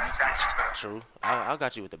 True. I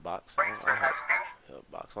got you with the box. I have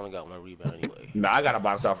a box. Only got one rebound anyway. No, I gotta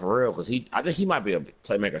box out for real because I think he might be a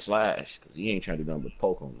playmaker slash because he ain't trying to do nothing but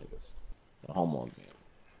poke on niggas. The homework game.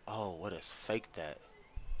 Oh, what is fake that?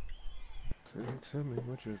 Say to me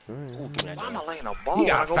what you Ooh, think. give me that Why am jam. I laying a ball? He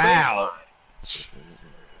when I got go fouled. baseline?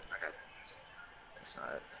 I got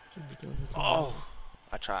inside. Oh,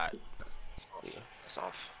 I tried. It's off. Yeah. It's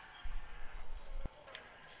off.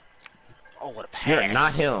 Oh, what a pass. You're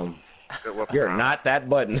not him. Good weapon. You're not that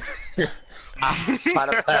button. I was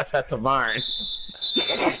trying to pass that to Varn.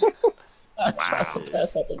 I tried to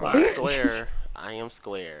pass that to I'm Varn. square. I am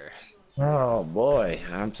square. Oh boy,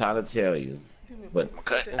 I'm trying to tell you. But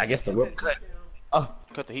Cut. I guess the whip. Cut. Oh,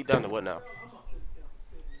 Cut the heat down to what now?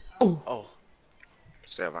 oh, Oh,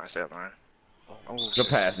 Stay up, Ryan. Stay up, Ryan. Oh, good shit.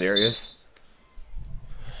 pass, Darius.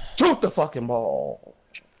 Shoot the fucking ball.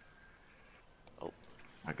 Oh.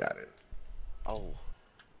 I got it. oh,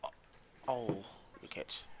 oh, good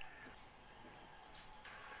catch.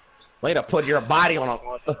 Way to put your body on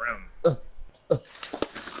Ball a. at the rim.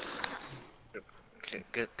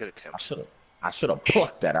 Good I attempt. should have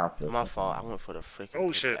plucked that out there. My fault. I went for the freaking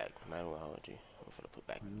Oh, shit. putback. I'm not even gonna hold you. I went for the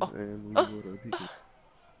putback. Oh, And we would have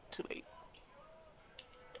too late.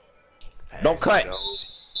 Don't cut. Go.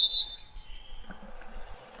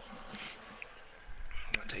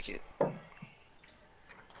 I'm gonna take it.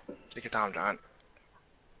 Take your time, John.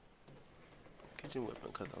 Kitchen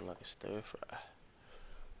whipping cook on like a stir fry.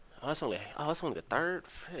 Oh, it's only the third.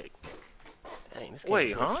 Frick. Dang, this game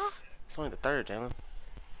Wait, feels- huh? It's only the third, Jalen.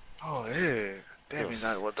 Oh yeah. That means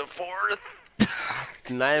I what the fourth?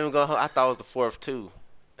 Not even gonna. I thought it was the fourth too.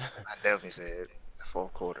 I definitely said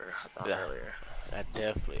fourth quarter. I thought Yeah. earlier. I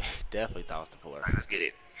definitely thought it was the fourth. Alright, let's get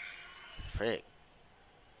it. Frick.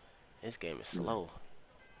 This game is slow.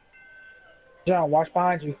 John, watch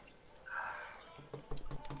behind you.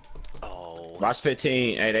 Oh. Watch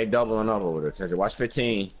 15. Hey, they doubling up over there. Tenzin. Watch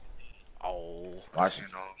 15. Oh. Watch. You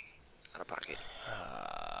know, out of pocket.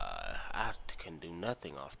 I couldn't do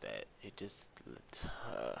nothing off that. It just.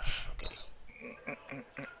 Okay.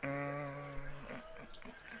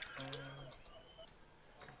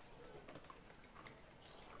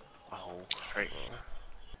 Oh. Straight.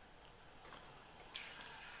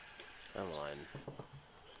 Come on.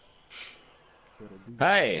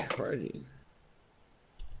 Hey, Reggie.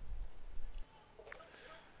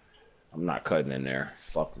 I'm not cutting in there.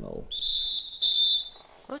 Fuck no.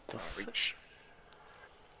 What the frick? Reach.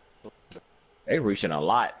 They reaching a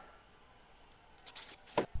lot.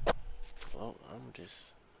 Well, I'm just.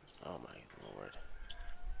 Oh my lord.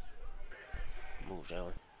 Move,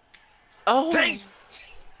 Jalen. Oh! Dang!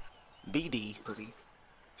 BD. Pussy.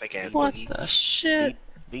 Fake ass What boogie. the shit?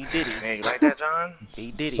 B Diddy. Man, you like that, John?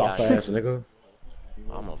 B Diddy. Soft out here. ass nigga.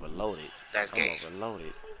 I'm overloaded. That's I'm gay.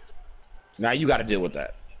 overloaded. Now you got to deal with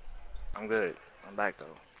that. I'm good. I'm back though.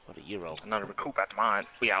 What a Euro. Another recoup after mine.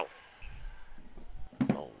 We out.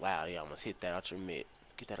 Oh wow, yeah, almost hit that out your mid.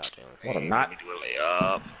 Get that out, Jalen. What a knot. Let me do a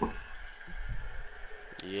layup.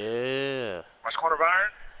 Yeah. Watch corner, Byron.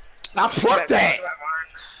 Now fuck that.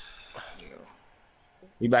 You know,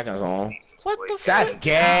 You back in zone. What the That's frick?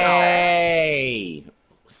 gay.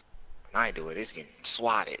 I ain't do it. It's getting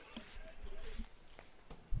swatted.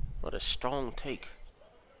 What a strong take.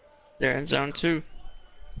 They're in zone 2.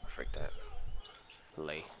 Freak that.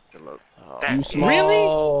 Lay. Good look. Oh, You That's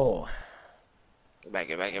small. Get back,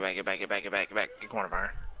 get back, get back, get back, get back, get back, get back. Get corner, Byron.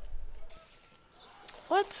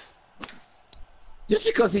 what? Just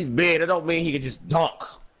because he's big, it don't mean he can just dunk.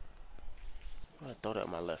 I'm gonna throw that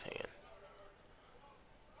in my left hand.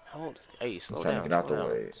 Hold. Hey, slow trying to down. get out Slow the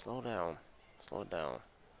down. way. Slow down. Slow down.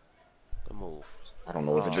 Good move. I don't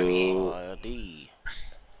know what to do. Oh, D.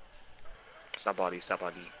 Stop body, stop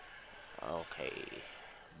body. Okay.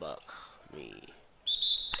 Buck me.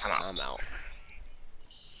 Come on. I'm out.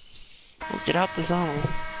 Well, get out the zone.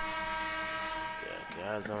 Yeah, get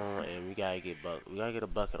out of zone, and we gotta get buck. We gotta get a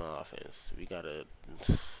bucket on offense. We gotta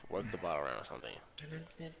work the ball around or something.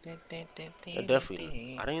 They're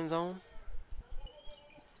definitely. Are they in zone?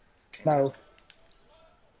 No.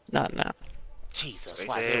 Not now. Jesus, They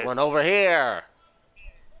why is said- everyone over here?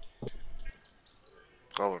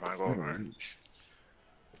 Go over, Byron, go over, Byron.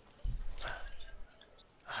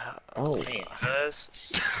 Oh, Man, cuz.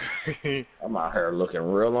 I'm out here looking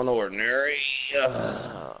real unordinary.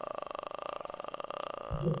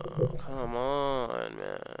 Come on,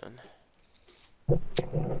 man.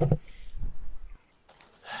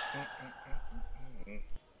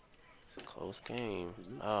 It's a close game.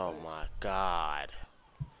 Oh my god.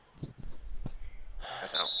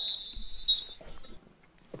 That's out.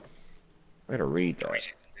 I gotta read that.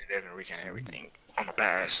 They didn't recount everything on the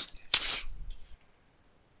pass.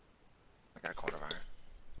 I got corner iron.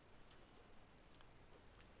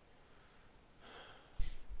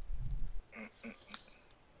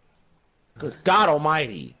 Good God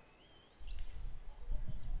Almighty!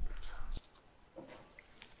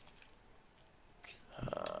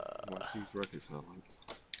 Watch these records highlights.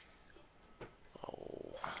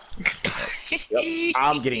 Oh.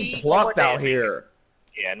 I'm getting plucked out here.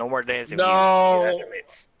 Yeah, no more dancing. No.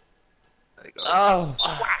 Let it go. Oh,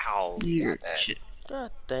 Wow. You Got that. shit.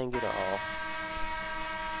 God dang it all.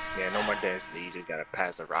 Yeah, no more dancing. You just gotta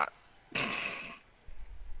pass the rock.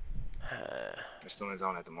 They're still in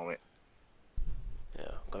zone at the moment. Yeah,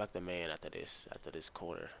 go like the man after this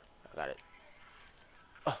quarter. I got it.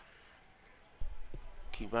 Oh.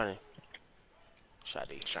 Keep running.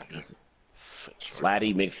 Shotty. Shotty.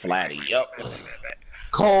 Flatty McFlatty. Yup.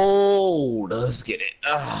 Cold. Let's get it.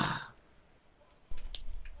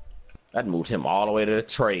 That moved him all the way to the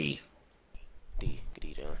tray. D. Good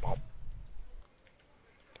D down.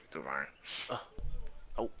 Through iron.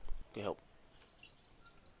 Oh. Good help.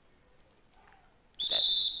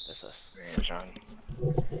 That's us. Man, Sean.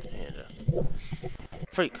 And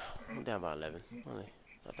freak. I'm down by 11. Only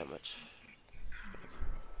not that much.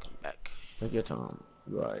 Come back. Take your time.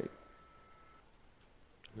 Right.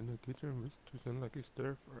 In the kitchen, Mr. like a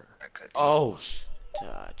stir fry. I cut. Oh. Jesus.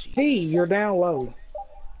 Hey, you're down low.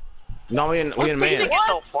 No, we in man. Get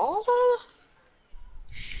the ball?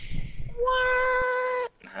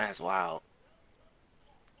 What? That's wild.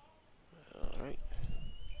 Alright.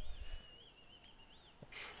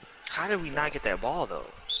 How did we not get that ball though?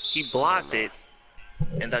 He blocked it,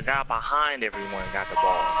 and the guy behind everyone got the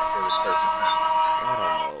ball instead of the person.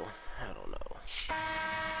 I don't know.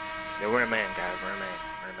 Yeah, we're a man, guys. We're a man.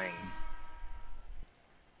 We're a man.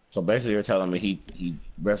 So basically, you're telling me he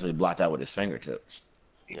basically blocked out with his fingertips.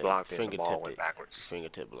 He Yeah, blocked it, and the ball fingertipped went it. backwards.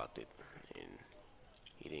 Fingertip blocked it, and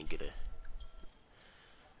he didn't get a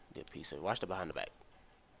good piece of it. Watch the behind the back.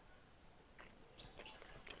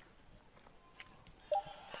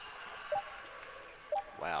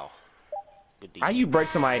 Wow. Good D. How you break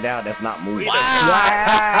somebody down that's not moving?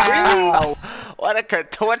 Wow! What a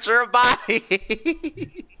torture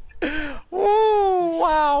body! Woo!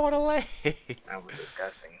 Wow! What a leg! That was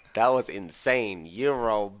disgusting. That was insane.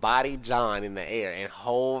 Euro body John in the air and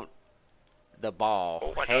hold the ball.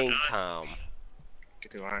 Oh my Hang God. time.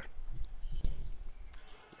 Get through iron.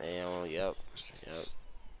 Damn. Yep. Jesus.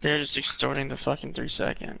 They're just extorting the fucking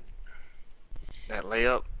 3-second. That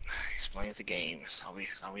layup explains the game. That's all we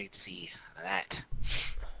need to see of that.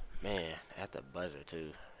 Man, at the buzzer too.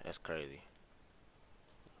 That's crazy.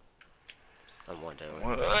 I'm wondering.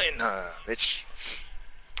 One, bitch.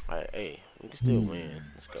 Alright, hey, we can still win.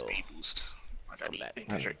 Let's go. Speed boost. Watch out, Come back.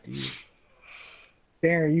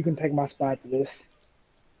 Darren, you can take my spot for this.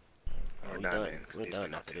 We're We done, done. man. We're These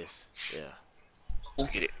done got after to. this. Yeah. Let's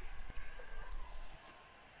get it.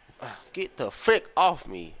 Get the frick off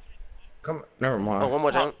me. Come, never mind. Oh, one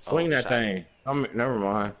more time. Swing that shot. thing. Never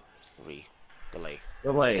mind. Delay.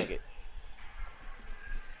 Delay. Take it.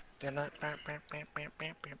 They're not. I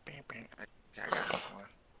got one.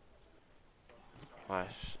 Why?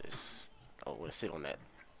 Oh, we'll sit on that.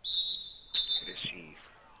 This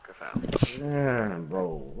cheese. Good foul. Man, bro,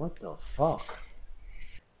 what the fuck?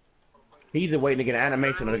 He's either waiting to get an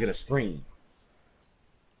animation or to get a screen.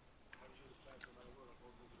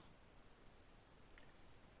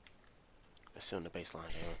 Let's sit on the baseline,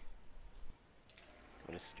 man.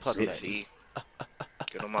 Let's plug that. See?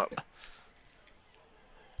 Get him up.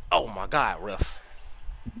 Oh my God, ref.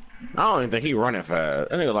 I don't even think he running fast.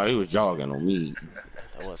 That nigga like he was jogging on me.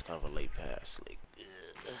 That was kind of a late pass. Like,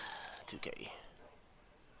 2K.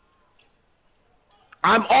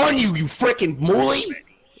 I'm on you, you freaking mooly!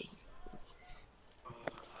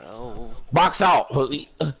 Oh, Box out, hoodie.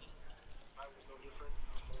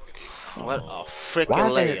 what a Why freaking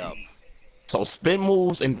is it- layup. So spin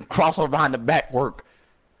moves and crossover behind the back work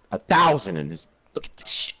 1,000 in this. Look at this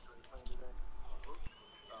shit.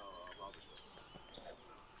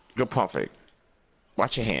 Good pump fake.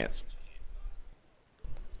 Watch your hands.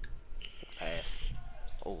 Pass.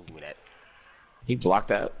 Oh, give me that. He blocked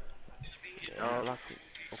that. Yeah, blocked it.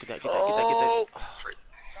 Oh, get that, get that, Oh, get that. frick.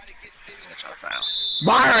 He's gonna try to foul.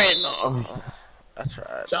 Byron! Oh, I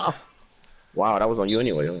tried. Job. Wow, that was on you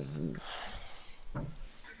anyway.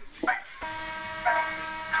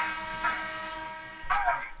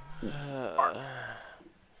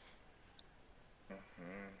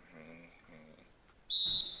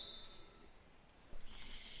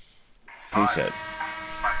 He said,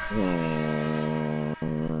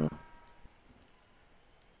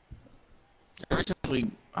 ever since we,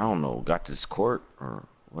 I don't know, got this court or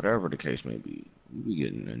whatever the case may be, we be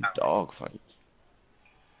getting in dog fights.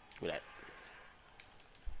 Give me that.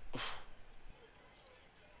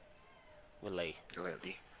 Relay. Go ahead,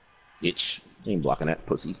 D. Bitch, you ain't blocking that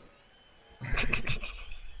pussy.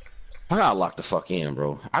 I gotta lock the fuck in,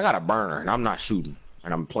 bro. I got a burner and I'm not shooting,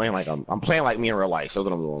 and I'm playing like I'm playing like me in real life. So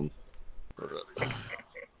what I'm doing.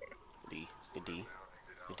 D. Good D.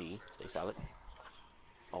 Good D. Stay solid.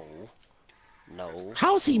 Oh. No.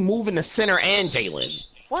 How is he moving the center and Jalen?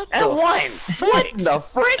 What And the one. What the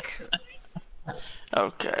frick?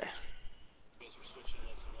 Okay.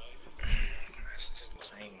 That's just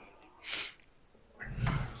insane.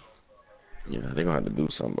 Yeah, they're gonna have to do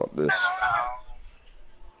something about this.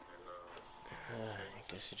 I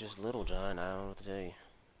guess you're just little, John. I don't know what to tell you.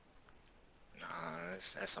 Nah,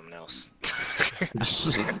 that's something else.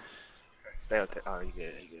 Stay out there. Oh, you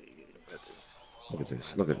good. You good. You good. Look at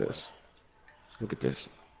this. Look at this. Look at this.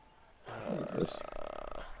 Look at this.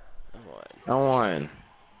 I won.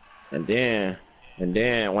 And then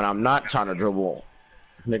when I'm not trying to dribble,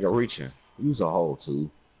 nigga reaching, use a hole too.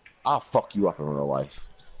 I'll fuck you up in real life.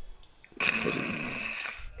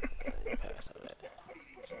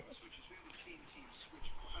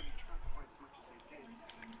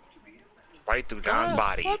 Right through John's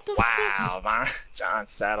body. Wow, man. John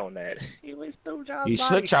sat on that. He was through John's He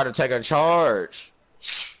body. should try to take a charge.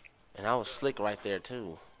 And I was slick right there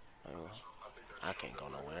too. I can't go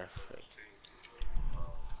nowhere.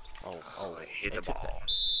 Oh, Hit the they took ball.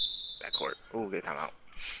 Back court. Ooh, good timeout.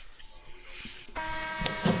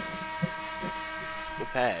 Good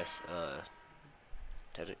pass.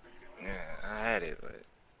 Tedrick. Yeah, I had it, but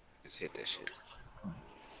just hit that shit.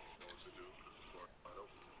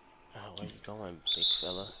 Oh, where you going, big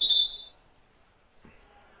fella?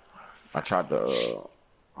 I tried to.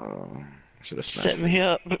 Should have smashed Set me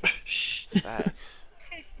up. Facts.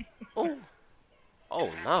 Oh. Oh,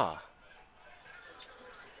 nah.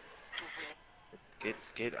 Get.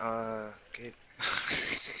 Pick it up.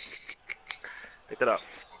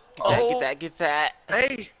 Get that.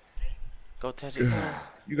 Hey. Go, Tedrick.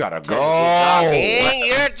 You gotta go. Tedrick,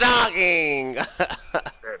 you're jogging.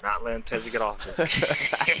 They're not letting Teddy get off this.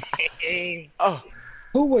 Oh.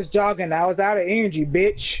 Who was jogging? I was out of energy,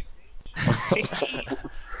 bitch.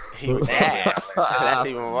 He ass. That's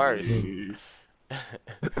even worse.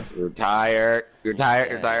 You're tired. You're tired.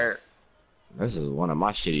 You're Yes. tired. This is one of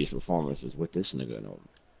my shittiest performances with this nigga. No,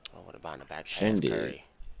 Oh, what about in the back pass, Shindig. Curry?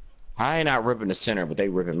 I ain't not ripping the center, but they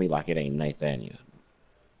ripping me like it ain't Nathaniel.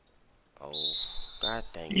 Oh, god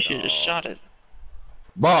dang it. You should have all. shot it.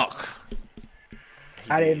 Buck.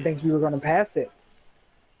 I didn't think you were gonna pass it.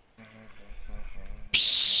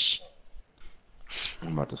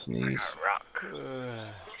 I'm about to sneeze. Rock.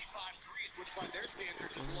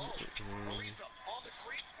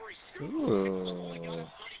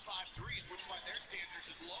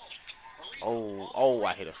 Ooh. Oh,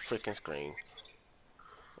 I hit a freaking screen.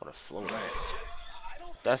 What a flow.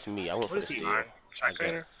 That's me. I went for What the is he, steal. man? Shot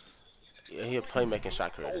creator? Yeah, he a playmaking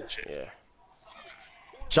shot creator. shit. Yeah.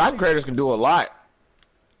 Shot creators can do a lot.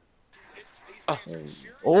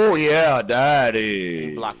 Oh yeah, He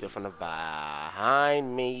daddy. blocked it from the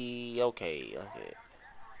behind me. Okay.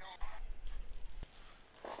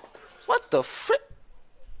 What the frick?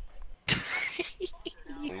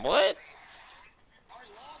 What?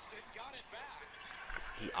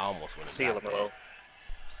 He almost went. See you, LaMelo.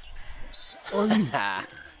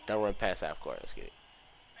 Don't run past half court. Let's get it.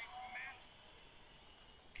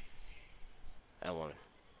 That one.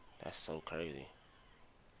 That's so crazy.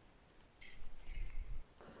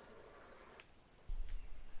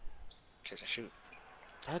 Catch and shoot.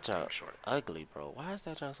 That jump Short. ugly, bro. Why is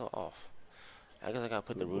that jump so off? I guess I gotta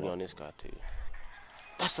put the Rudy on this guy too.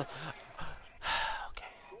 That's a. Okay.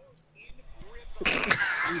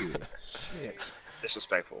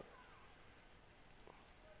 Disrespectful.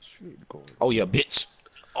 Oh yeah, bitch.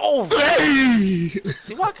 Oh. Hey,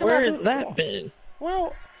 See why can Where I has do that been?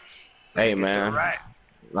 Well, hey man. Right.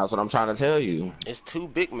 That's what I'm trying to tell you. it's two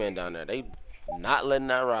big men down there. They not letting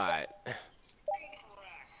that ride.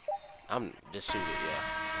 I'm just shoot it, yeah.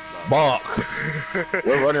 No. Buck.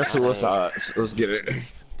 We're running suicide. Let's get it.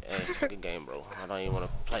 Hey, good game, bro. I don't even want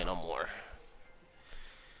to play no more.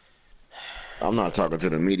 I'm not talking to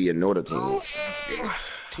the media nor the team.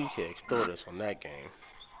 2K throw this on that game.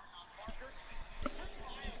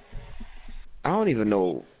 I don't even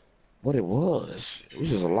know. what it was. It was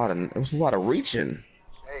just a lot of. It was a lot of reaching.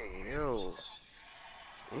 Hey, yo.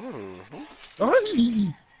 Mm-hmm.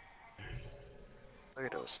 Look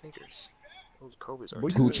at those sneakers. Those Kobe's are Boy,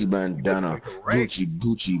 you Gucci bandana. Take a rack.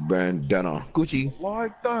 Gucci bandana. Gucci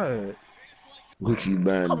Like that.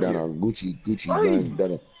 bandana. Gucci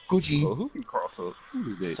bandana. Gucci. Oh, who can cross up?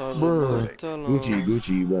 Who is that? So Bruh.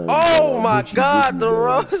 Gucci bandana. Oh my Gucci God, the bandana.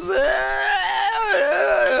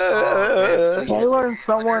 rose. Taylor,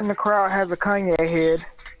 somewhere in the crowd has a Kanye head.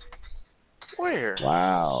 Where?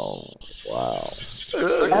 Wow.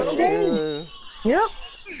 game. Yep.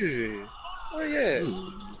 Oh yeah.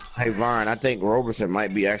 Hey, Vaughn, I think Roberson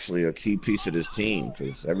might be actually a key piece of this team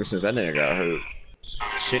because ever since that nigga got hurt,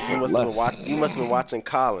 shit You went must left. have been watching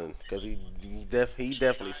Colin because he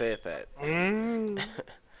definitely said that.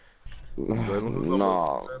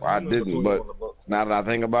 No, I didn't, but now that I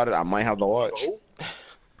think about it, I might have to watch.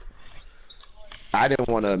 I didn't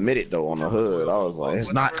want to admit it, though, on the hood. I was like,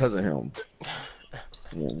 it's not because of him.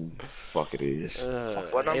 Fuck it is.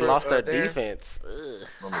 What They number, lost their there? defense. Ugh.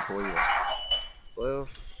 Number 12.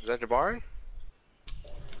 12. Is that Jabari?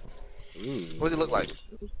 Ooh. What does he look like?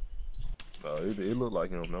 No, it looked like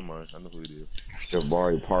him. Never mind. I know who it is.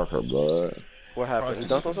 Jabari Parker, bud. What happened? He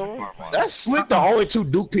dunked on someone? That's slick. The only two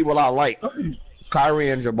Duke people I like, Kyrie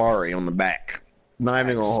and Jabari on the back. Not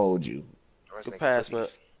even gonna hold you. Good pass, man.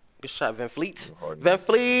 Good shot, Van Fleet. Harden. Van Who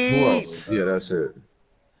Fleet. else? Yeah, that's it.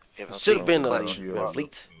 Should have been the clutch. lead. Van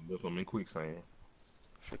Fleet. Left him in quicksand.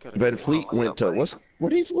 Van Fleet went to what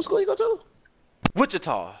school he go to?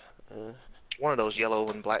 Wichita. One of those yellow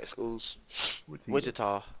and black schools.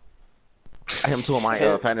 Wichita. Him to my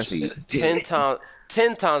fantasy. 10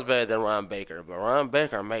 times better than Ron Baker, but Ron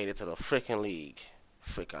Baker made it to the freaking league.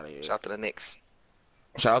 Freak out of here. Shout out to the Knicks.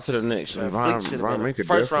 Shout out to the Knicks. Van Von Fleet should have been Maker a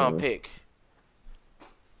first round definitely. pick.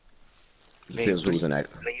 Depends who's in that.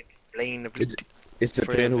 Laying the It's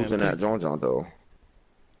depends who's in that John though.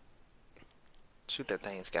 Shoot that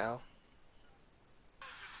thing, Scal.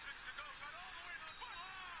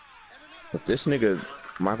 If this nigga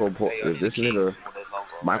Michael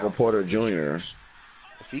Porter Jr.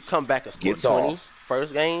 If he come back and score Gets 20 off.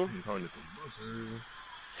 first game,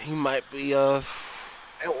 he might be That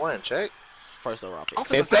one, check. first round pick.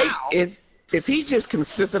 Offensive If foul. if he's just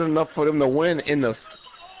consistent enough for them to win in the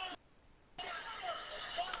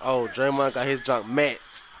Oh, Draymond got his junk met.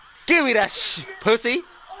 Give me that pussy.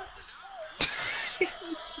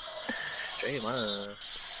 Draymond.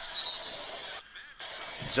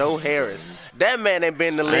 Joe Harris. That man ain't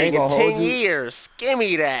been in the I ain't league in gonna 10 hold you. years. Give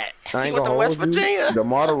me that. I He ain't went gonna to West hold you. Virginia.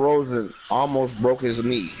 DeMar DeRozan almost broke his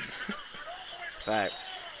knee. Facts.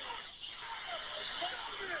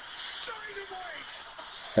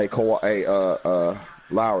 Hey,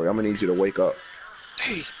 Lowry, I'm gonna need you to wake up.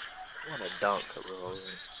 Hey, what a dunk, bro.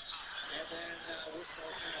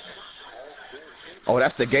 Oh,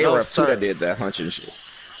 that's the gay No, ref too sir. that did that hunching shit.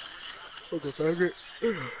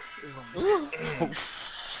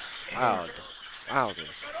 Wow.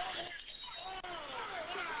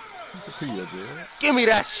 Give me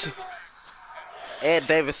that shit. Ed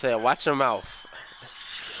Davis said, watch your mouth.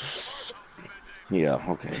 Yeah,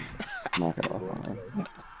 okay. Knock it off.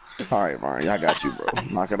 All right, Martin, I got you, bro.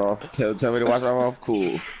 Knock it off. Tell me to watch my mouth.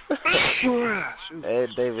 Cool.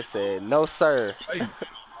 Ed Davis said, no, sir.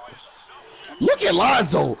 Look at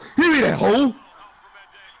Lonzo. Give me that hole.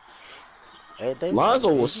 Ed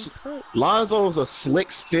Davis. Lonzo was a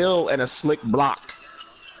slick steal and a slick block.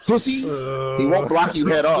 Pussy. He won't block you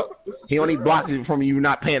head up. He only blocks you from you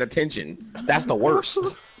not paying attention. That's the worst.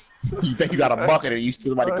 You think you got a bucket and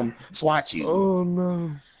somebody come swat you. Oh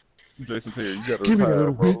no. Jason Terry, you gotta Give me that retire,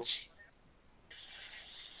 little bro. bitch.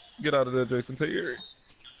 Get out of there, Jason Terry.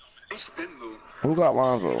 Who got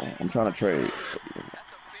Lonzo? I'm trying to trade.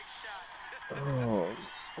 Oh,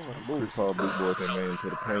 Chris Paul big boy that man to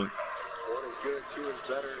the paint.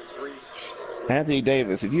 Anthony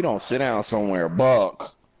Davis, if you don't sit down somewhere,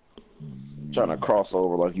 Buck, trying to cross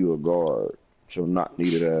over like you a guard, you'll not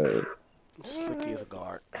need it as. Slicky is a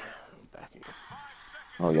guard. Back in.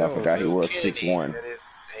 Oh yeah, I forgot he was 6'1".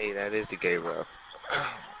 Hey, that is the gay ref.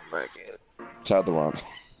 Back in. Shout out to Rondo.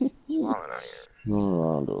 Wildin' out here.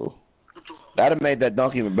 Rondo. That'd have made that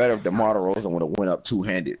dunk even better if DeMar DeRozan would have went up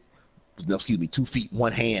two-handed. No, excuse me, 2 feet,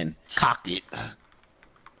 one hand, cocked it.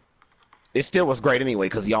 It still was great anyway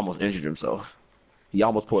because he almost injured himself. He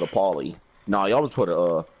almost put a Paulie. No, he almost put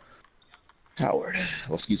a Howard.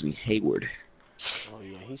 Oh, excuse me, Hayward. Oh,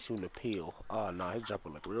 yeah, he's shooting a peel. Oh, no, he's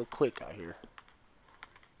jumping like real quick out here.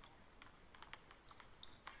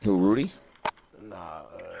 Who, Rudy? Nah,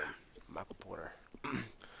 Michael Porter.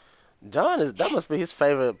 John that must be his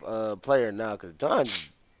favorite player now because John's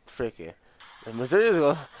freaking. Missouri's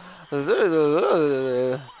going.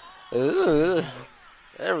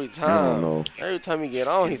 Every I don't know. time he get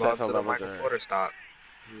on, He he says bought into something the about Michael Missouri. Porter stock.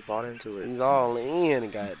 He bought into it. He's all in,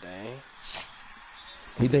 goddamn.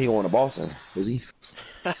 He think he won to Boston, is he?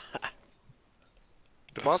 The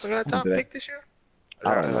Boston got a top Today. pick this year?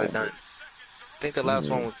 I don't Are they know. done? I think the last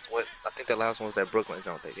one was what? I think the last one was that Brooklyn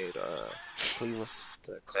joint they gave Cleveland.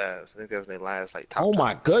 to the Cavs. I think that was their last like top. Oh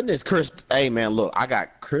my goodness, Chris. Hey man, look, I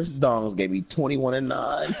got Chris Dungs gave me 21 and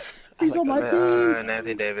 9. He's on my team. And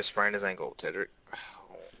Anthony Davis sprained his ankle, Tedrick.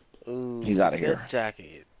 Ooh, He's outta that here.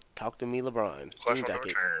 jacket. Talk to me, LeBron. Question Jean on jacket.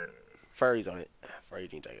 return. Furry's on it. Furry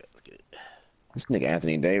jean jacket. Look at it. This nigga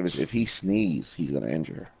Anthony Davis, if he sneezes, he's gonna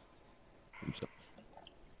injure himself.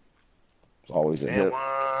 It's always a And hip.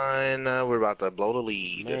 one. We're about to blow the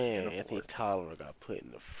lead. in Man, the Anthony fourth. Tolliver got put in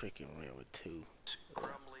the freaking rim with 2.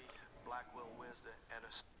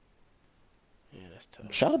 Yeah, that's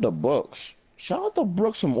tough. Shout out to Brooks. Shout out to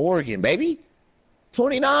Brooks from Oregon, baby.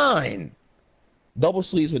 29. Double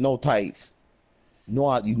sleeves with no tights.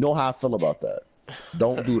 You know how I feel about that.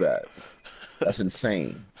 Don't do that. That's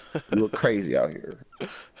insane. You look crazy out here.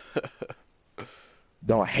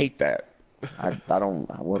 Don't hate that. I don't.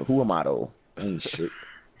 Who am I though? Ain't shit.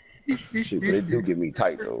 Shit, but it do get me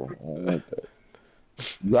tight though. I don't like that.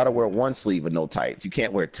 You gotta wear one sleeve with no tights. You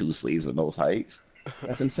can't wear 2 sleeves with no tights.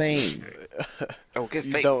 That's insane. Oh, get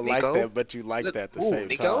You fake, don't like Nico. that, but you like Look, that at the ooh, same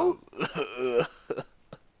Nico. time.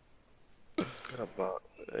 What about?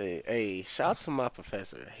 Hey, shout out to my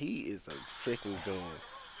professor. He is a freaking gun.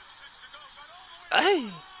 Hey,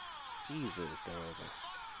 Jesus, DeRozan.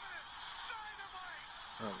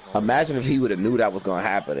 Imagine if he would have knew that was gonna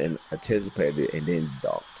happen and anticipated it and then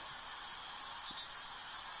dunked.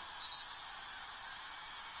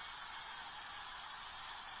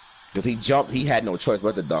 Because he jumped, he had no choice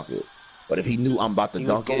but to dunk it. But if he knew I'm about to He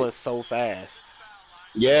was dunk going it, so fast.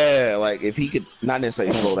 yeah, like if he could not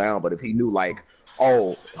necessarily slow down, but if he knew like,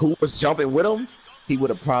 oh, who was jumping with him, he would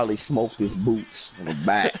have probably smoked his boots from the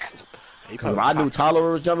back. He Because if probably I knew Tyler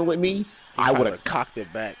was jumping with me, I would have cocked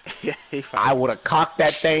it back. I would have cocked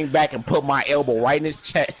that thing back and put my elbow right in his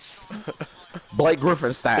chest. Blake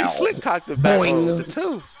Griffin style. He slick cocked it back Boing. on it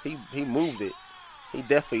too. He moved it. He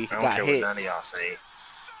definitely I don't got care hit. what none of y'all say.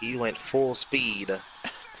 He went full speed,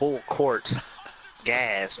 full court,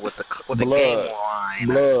 gas with the Blood. game line,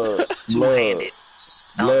 Blood, two-handed,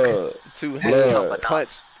 blood, Two That's hands tough enough.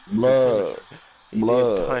 punched. blood, He did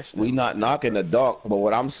blood. punch We him. not knocking the dunk, but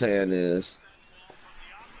what I'm saying is,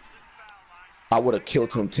 I would have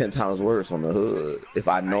killed him 10 times worse on the hood if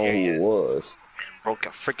I know hear who you. it was. broke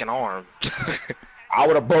your freaking arm. I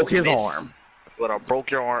would have broke his Miss. arm. Would have broke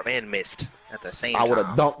your arm and missed at the same I time. would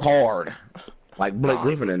have dunked hard, like Blake Nah,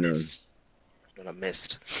 Griffin he in there. missed. Would have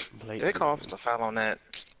missed. Blake Did they call Griffin. offensive foul on that?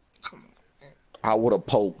 Come I would have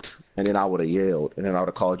poked, and then I would have yelled, and then I would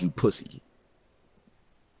have called you pussy. on.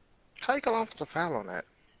 How you call offensive foul on that?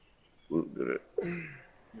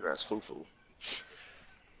 You're ass foo-foo.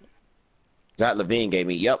 Zach LaVine gave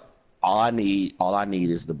me, yep. All I need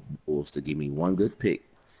is the Bulls to give me one good pick.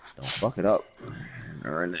 Don't fuck it up.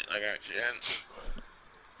 Earn it. I got you.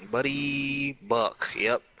 Buddy Buck.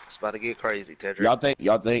 Yep. It's about to get crazy, Tedrick.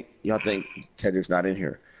 Y'all think Tedrick's not in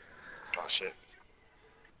here? Oh shit.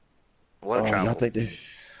 What a Oh, travel. y'all think that?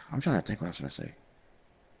 I'm trying to think what I was gonna say.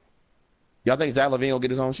 Y'all think Zach LaVine will get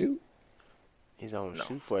his own shoe? He's on No.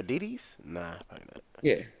 shoot for Adidas? Nah, probably not.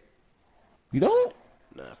 Yeah. You don't?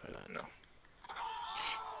 Nah, probably not. No.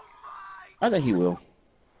 I think he will.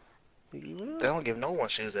 Think he will? They don't give no one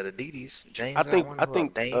shoes at Adidas. James I got think one, I who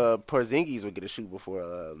think else? Dame? Porzingis would get a shoe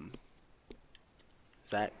before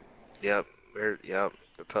Zach. Yep. Yep.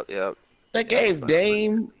 Yep. They gave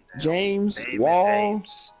Dame, James, Dame and Wall.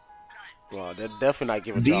 James. Well, they're definitely not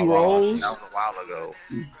giving D. Ja Wall a Rose. shoe. That was a while ago.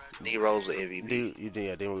 D Rose was MVP. Dude, you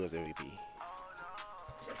did. They was MVP.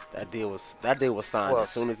 That deal was signed Who as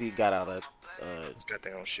else? soon as he got out of. He's got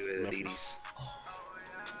their own shoe at Memphis.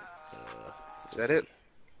 Adidas. Is that it?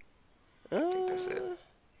 I think that's it.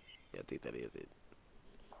 Yeah, I think that is it.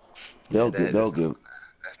 They'll That give. They'll is- give.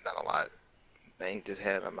 That's not a lot. They ain't just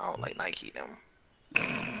had them out like Nike them.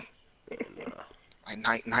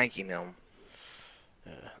 Like Nike them.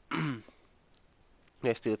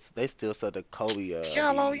 They still sell the Kobe.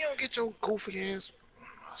 Gallo, Adidas you don't get your goofy ass.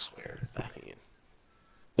 I swear. back in.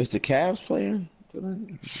 Is the Cavs playing?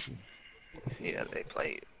 Yeah, they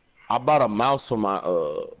played. I bought a mouse for my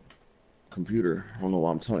computer. I don't know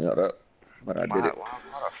why I'm telling y'all that, but I did it. Why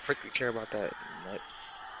the frick you care about that? Nut?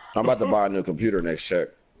 I'm about to buy a new computer next check.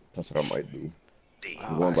 That's what I might do. D,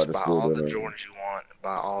 I'm going back to buy school all the today. Jordans you want.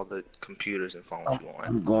 Buy all the computers and phones you want.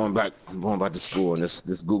 I'm going back. I'm going back to school, and this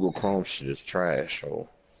Google Chrome shit is trash. So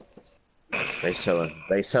they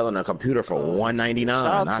selling a computer for $199. Shout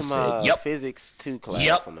out I to said, my "Yep, physics 2 class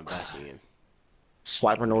yep." on the back end.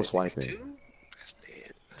 Swiper no Physics swiping. 2? That's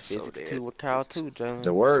dead. That's so Physics dead. 2 with Cal Physics 2, Jalen.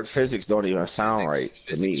 The word physics don't even sound right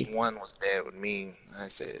to Physics me. 1 was dead with me. I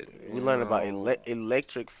said, We learned about no.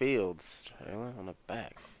 electric fields, Jalen, on the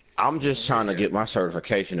back. I'm just trying to get my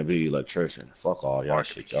certification to be an electrician. Fuck all y'all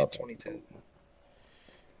Barton shit y'all became talking 22.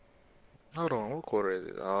 Hold on, what quarter is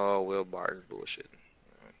it? Oh, Will Barton's bullshit.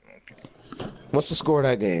 Okay. What's the score of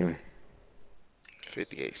that game?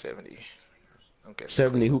 58-70. I'm guessing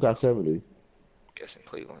 70. Who Cleveland. got 70? Guessing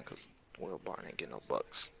Cleveland because Will Barton ain't getting no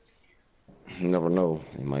bucks. You never know.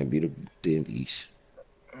 It might be the Denbies.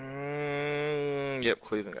 Yep,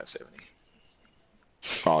 Cleveland got 70.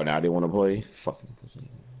 Oh, now they want to play? Fucking pussy.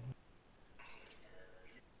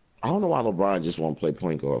 I don't know why LeBron just won't play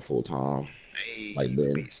point guard full time. Hey, Like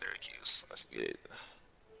Ben. beat Syracuse. Let's get it.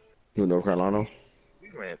 You North Carolina? We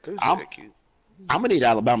ran through I'm- Syracuse. I'm gonna need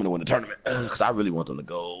Alabama to win the tournament because I really want them to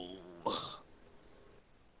go.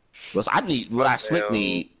 But I need what I slick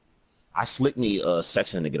need. I slick need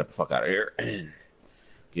Sexton to get the fuck out of here.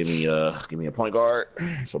 give me a point guard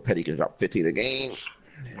so Petty can drop 50 a game.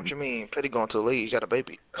 What you mean? Petty going to the league. He got a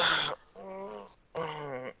baby.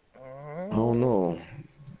 I don't know.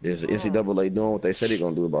 Is the NCAA doing what they said they're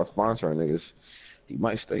gonna do about sponsoring niggas? He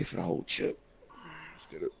might stay for the whole chip. Let's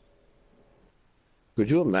get it. Could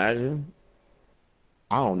you imagine?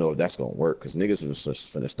 I don't know if that's gonna work because niggas is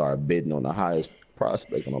just finna start bidding on the highest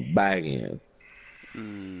prospect on the back end.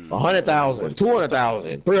 100,000,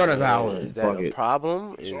 200,000, 300,000. Is that Fuck a it.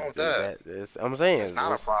 problem? Is wrong with that? I'm saying It's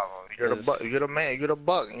not a problem. You're the buck. You're the man. You're the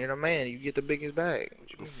buck. And you're the man. You get the biggest bag.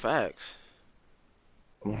 What you mean? Facts.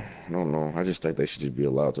 I don't know. I just think they should just be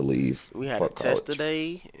allowed to leave. We had Fuck a test college.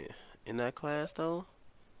 today in that class though.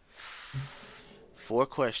 4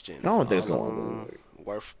 questions. I don't think it's all gonna of them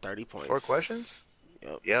worth 30 points. 4 questions?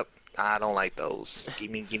 Yep. I don't like those. Give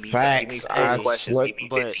me Facts. 4 I questions. slick, Give me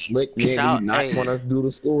but- 50. slick nigga Shout- not hey. want to do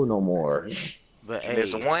the school no more. But And hey,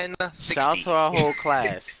 it's 160. shout out to our whole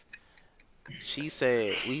class. We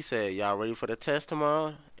said, y'all ready for the test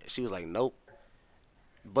tomorrow? She was like, nope.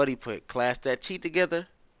 Buddy put class that cheat together.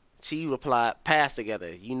 She replied, pass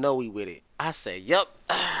together. You know we with it. I said, yup.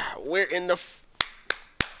 We're in the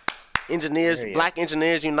engineers, There you black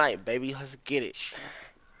engineers unite, baby. Let's get it.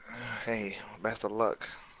 Hey, best of luck.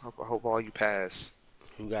 I hope all you pass.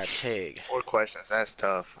 We got Chegg. 4 questions. That's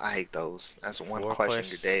tough. I hate those. That's one 4 question.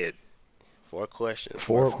 questions. You're dead. 4 questions.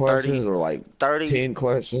 4 worth questions or like 30 10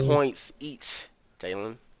 questions? points each,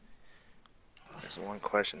 Jalen. That's one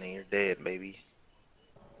question and you're dead, baby.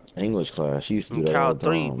 English class. She used to do In that all Cal the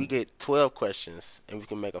 3, time. we get 12 questions, and we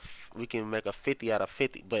can make a 50 out of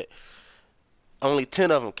 50, but only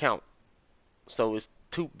 10 of them count. So it's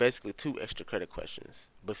basically 2 extra credit questions.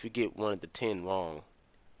 But if you get one of the 10 wrong,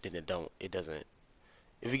 then it doesn't.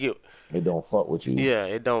 If you get, It don't fuck with you. yeah,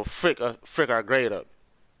 it don't frick our grade up.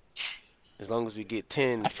 As long as we get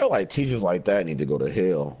 10. I feel like teachers like that need to go to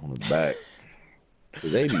hell on the back.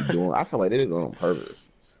 'Cause they be doing. I feel like they do it on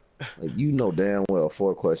purpose. Like you know damn well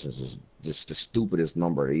 4 questions is just the stupidest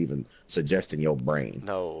number to even suggest in your brain.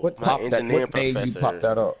 No, What my popped that? engineering What made you pop professor,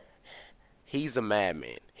 that up? he's a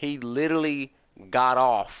madman. He literally got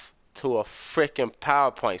off to a freaking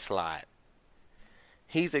PowerPoint slide.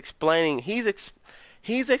 He's explaining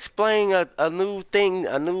a new thing,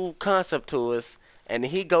 a new concept to us, and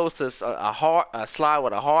he goes to a slide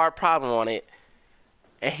with a hard problem on it,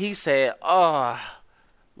 and he said, "Oh,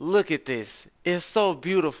 look at this. It's so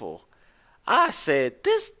beautiful." I said,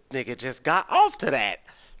 "This nigga just got off to that.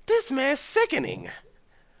 This man's sickening."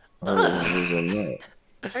 Oh,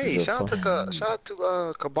 Hey, He's a shout out fucking-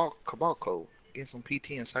 to Cabalco getting some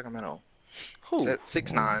PT in Sacramento. Who?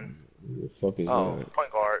 6'9" the fuck is Oh. that?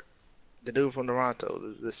 point guard. The dude from Toronto,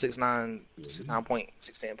 the 6'9", 6'9" point,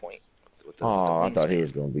 6'10" point. With the Oh, I wings. thought he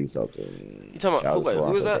was gonna be something. You talking Shout about out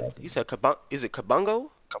who is Toronto that? You said is it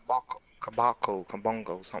Kabungo?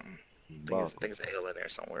 Cabongo, something. I think it's an L in there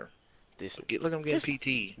somewhere. This Look at him getting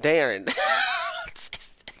PT. Darren.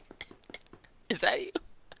 Is that you?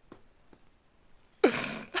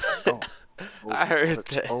 I heard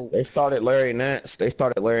that. Oh, They started Larry Nance.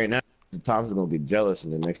 The times are gonna get jealous,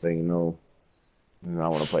 and the next thing you know, I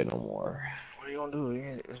don't want to play no more. what are you gonna do? What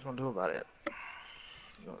you gonna do about it?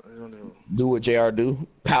 What you gonna do? Do what JR do.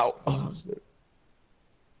 Pout.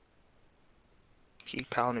 Keep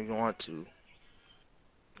pounding if you want to. You're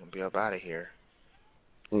gonna be up out of here.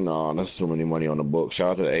 No, that's too many money on the book.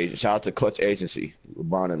 Shout out to the agent. Shout out to Clutch Agency.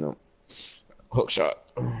 LeBron and them. Hook shot.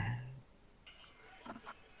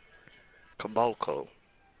 Caboclo.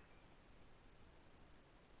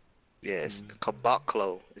 Yes,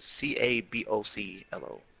 Caboclo. It's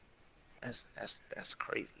Caboclo. That's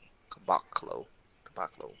crazy. Caboclo.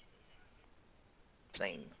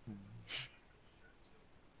 Insane.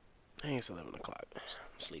 Hey, it's 11 o'clock. I'm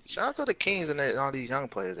sleepy. Shout out to the Kings and all these young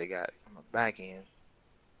players they got on the back end.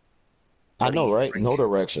 I know, right? No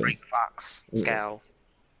direction. Frank Fox, Yeah.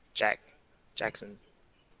 Scal, Jackson.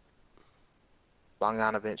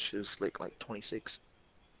 Bogdanovich, who's slick like 26.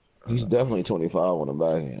 He's definitely 25 on the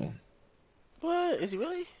back end. What? Is he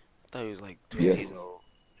really? I thought he was like Yeah. 22. He's old.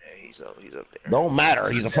 Yeah, he's up there. Don't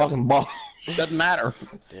matter. He's a fucking ball. Doesn't matter.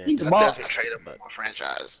 Yeah. He's a I ball. definitely trade him a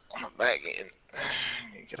franchise on the back end.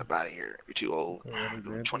 Get up out of here. You're too old.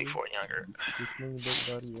 24 and younger.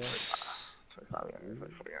 25 younger.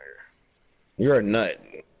 24 You're a nut.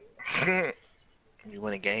 younger. You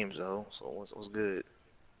winning games though, so what's good?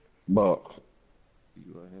 Buck.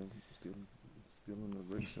 You like him? Still in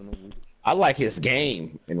the race and over. I like his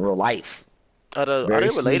game in real life. Are they Very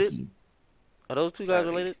related? sneaky. Are those two guys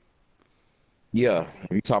related? Yeah.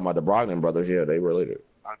 If you talking about the Brogdon brothers, yeah, they related.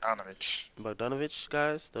 Bogdanovich. Bogdanovich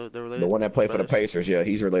guys? They're related? The one that played for the Brothers? Pacers, yeah,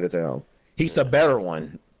 he's related to him. He's the better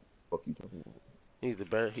one. What you talking about? He's the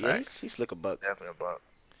better. Yeah, Facts. he's slick a buck. Definitely a buck.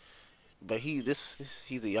 But he's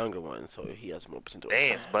a younger one, so he has more potential.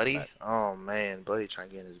 Dance, buddy. Back. Oh man, buddy trying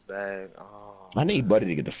to get in his bag. Oh. I need Buddy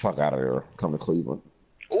to get the fuck out of there. Come to Cleveland.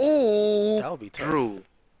 Ooh. That would be tough. Drew,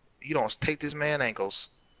 you don't take this man ankles.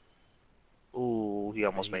 Ooh, he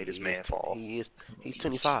almost made this man fall. He's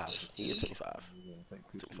 25. He is 25.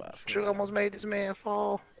 25. Drew almost made this man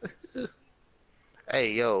fall.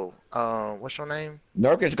 Hey, yo, what's your name?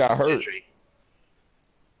 Nurkic got hurt. Gentry.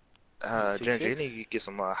 Gentry, 6'6"? he need to get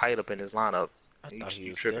some height up in his lineup. I You- thought he you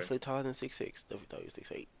was tripping. definitely taller than 6'6". Definitely thought he was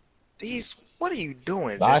 6'8". What are you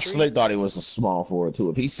doing, I Gentry? slick thought he was a small forward too.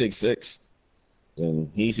 If he's 6'6",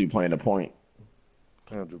 then he should be playing the point.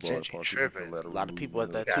 Gentry tripping. A lot of people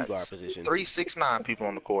at that Got 2 guard position. 3, 6, 9 people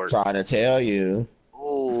on the court. Trying to tell you.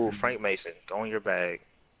 Ooh, Frank Mason, go in your bag.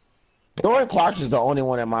 Jordan Clarkson is the only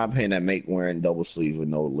one in my opinion that make wearing double sleeves with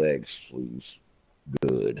no leg sleeves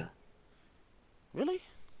good. Really?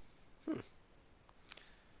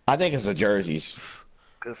 I think it's the jerseys,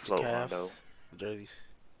 Good flow, Cavs, Rondo. jerseys.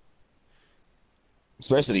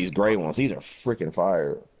 especially these gray ones. These are freaking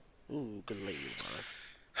fire. Ooh, good lady, LeBron.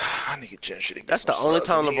 I need to get Gentry to get That's some the only subs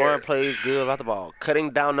time in LeBron here. plays good without the ball.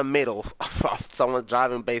 Cutting down the middle off someone's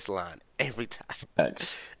driving baseline every time.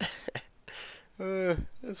 Facts.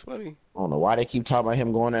 That's funny. I don't know why they keep talking about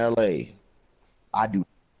him going to LA. I do,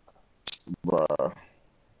 bruh.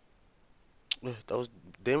 Those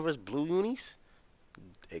Denver's blue unis,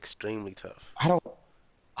 extremely tough. I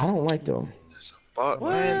don't like them. Fuck,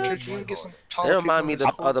 What? man, Gentry, you can get some tall They remind me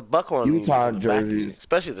people in of the Buckhorn unis Utah on the back end, jerseys.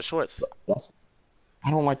 especially the shorts. I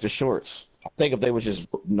don't like the shorts. I think if they was just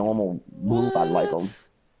normal blue, I'd like them.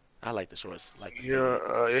 I like the shorts. Like the You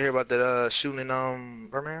hear about that shooting in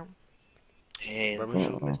Birmingham? And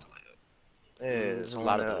Birmingham? yeah, There's a someone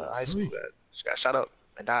lot of in those. high school that got shot up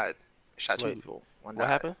and died. Shot 2 Wait, people. One what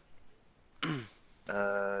died. happened?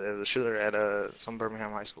 There was a shooter at some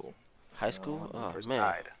Birmingham high school. High school? One Oh person man,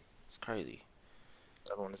 died. it's crazy.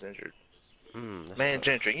 The other one is injured. That's Man, tough.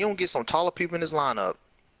 Gentry, you don't get some taller people in this lineup.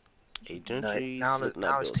 Hey, Gentry, now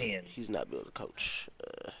it's 10. He's not built to coach.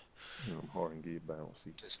 I'm hard and get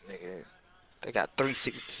bouncy. This nigga, they got 3,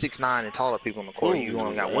 6, 6, 9 and taller people on the court. You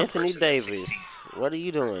only got one Anthony person that's Davis, 16. what are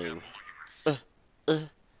you doing?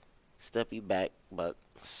 Step you back, but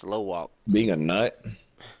slow walk, Being a nut.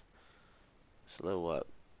 slow walk.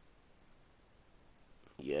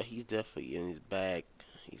 Yeah, he's definitely in his bag.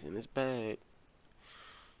 He's in his bag.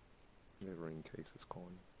 That ring case is corny.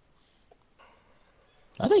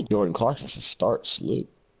 I think Jordan Clarkson should start slick.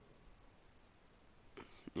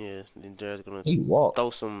 Yeah, then Jared's gonna He walked.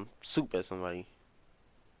 throw some soup at somebody.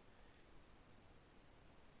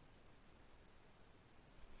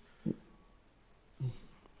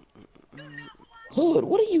 Hood,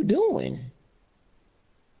 what are you doing?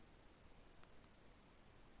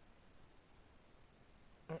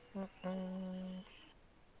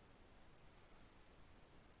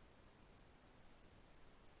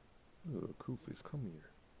 Koofis, come here.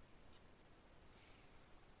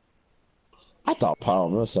 I thought Paul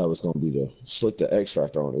Millsap was going to be the slick the X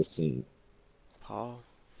factor on this team. Paul,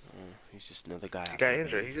 he's just another guy. He out got there,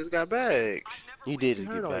 injured. man. He just got back. He did just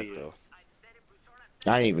He get hurt all back year. though.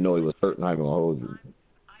 I didn't even know he was hurt. Not even gonna hold you.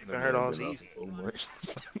 He been hurt all season.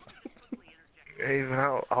 He been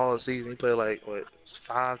out all season. He played like what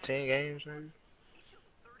 5, 10 games maybe.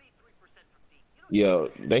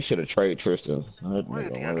 Yo, they should have traded Tristan. That What is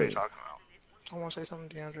nigga DeAndre was. talking about? Someone say something,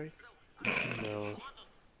 DeAndre? No.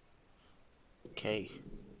 K.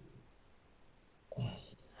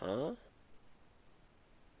 Huh?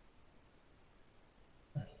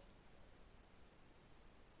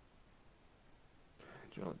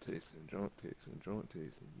 Joint tasting, joint tasting, joint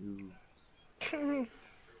tasting. You.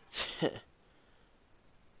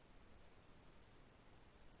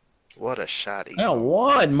 What a shot he I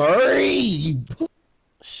won, Murray.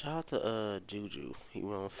 Shout out to Juju. He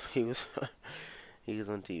went on, he was he was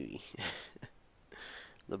on TV.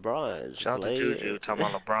 LeBron should Shout out to play Juju talking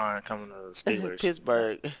about LeBron coming to the Steelers.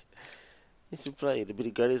 Pittsburgh. He should play to be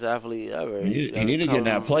the greatest athlete ever. He Gotta need to get in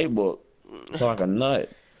that come- playbook. Sound like a nut.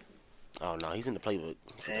 Oh no, he's in the playbook.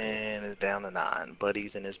 And it's down to 9.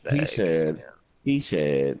 Buddy's in his bag. He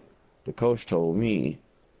said, the coach told me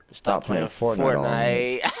stop playing Fortnite on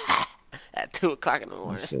me. At 2 o'clock in the I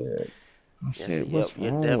morning. said, Yep, what's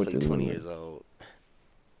you're wrong with definitely the 20 nigga? years old.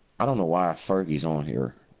 I don't know why Fergie's on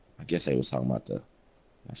here. I guess they was talking about the.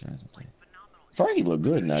 Fergie look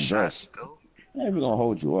good in that dress. Go. I ain't even gonna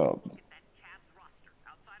hold you up.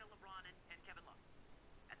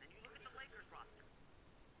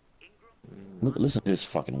 Look, listen to this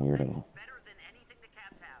fucking weirdo.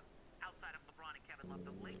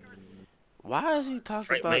 Why is he talking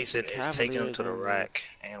Frank about Mason is taking him Cavaliers to the on the- rack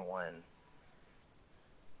and won.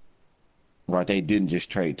 Right, they didn't just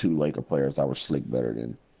trade 2 Laker players that were slick better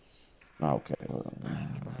than. Okay, hold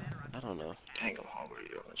on. I don't know. Dang, I'm hungry.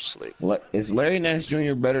 I'm slick. Is Larry Nance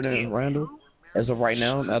Jr. better than Randall as of right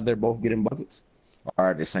now? Now they're both getting buckets, or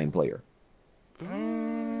are they the same player?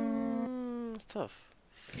 It's tough.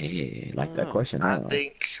 Yeah, like that Oh. question. I Huh?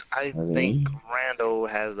 think Randall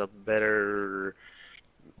has the better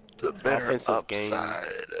Offensive upside.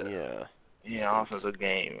 Yeah. Yeah, offensive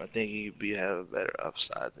game. I think he have a better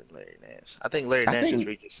upside than Larry Nance. I think Larry I Nance think- just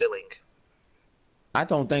reached the ceiling. I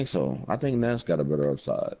don't think so. I think Nance got a better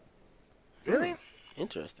upside. Really?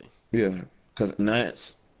 Interesting. Yeah, because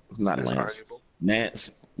Nance, not That's Lance. arguable.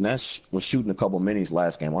 Nance was shooting a couple minis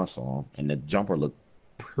last game I saw him, and the jumper looked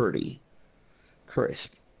pretty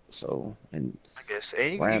crisp. So, and I guess.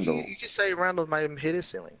 And Randall. you can say Randall might have hit his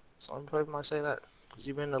ceiling. Some people might say that because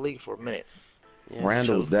he's been in the league for a minute. Yeah,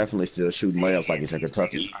 Randall was true. definitely still shooting layups like he's at These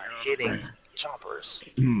Kentucky. niggas are hitting jumpers.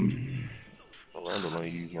 Orlando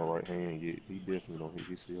ain't use my right hand yet. He definitely don't hit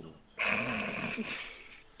his ceiling.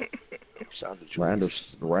 Shout out to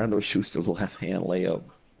Julius. Randall shoots the left hand layup.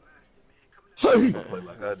 Play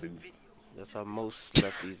like I do. That's how most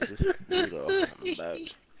lefties do though. On the back.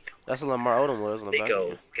 That's what Lamar Odom was on the back.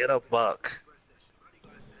 Nico, get a buck.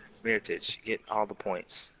 Miritich, get all the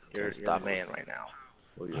points. You're a stop man right now.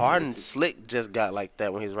 Oh, yeah, Harden Slick just got like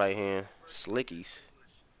that with his right hand. Slickies.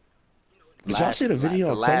 Did y'all see the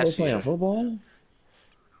video of Quavo last playing year. football?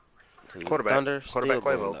 Quarterback. Thunder Quarterback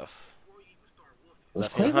still going Quavo. left. Was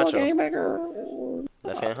Left hand Quavo a honcho. game maker?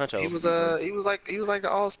 Left hand honcho. He was like the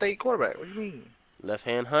all-state quarterback. What do you mean? Left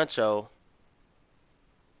hand honcho.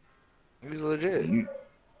 He was legit.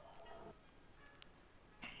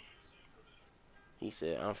 He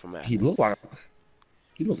said, "I'm from Athens." He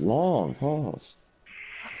looked long. Pause.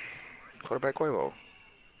 Quarterback Quavo.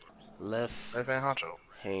 left Left hand honcho.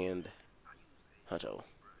 hand honcho.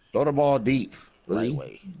 Throw the ball deep. Right Really?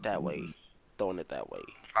 way, that way, throwing it that way.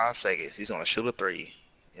 5 seconds. He's gonna shoot a 3.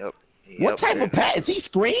 Yep. What type of pass? Is he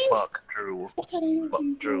screens? Buck Drew? What kind of Buck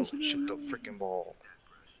Drew. Shoot the freaking ball.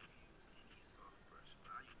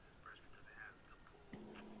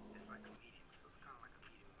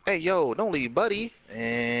 Hey yo, don't leave Buddy.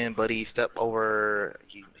 And Buddy stepped over.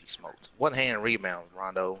 He smoked. One hand rebound,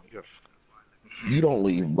 Rondo. You're You don't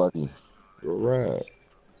leave, buddy. You're right.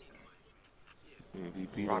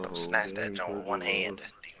 MVP Rondo the snatched whole that joint with game, one purple hand.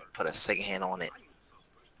 Didn't even put a second hand on it.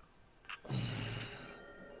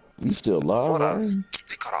 You still love, What up? right?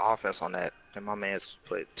 They caught an offense on that, and my man's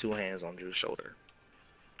put 2 hands on Drew's shoulder.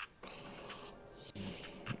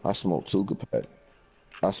 I smoke Tuka Pat.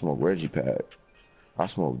 I smoke Reggie Pat. I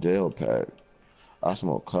smoke Dale Pat. I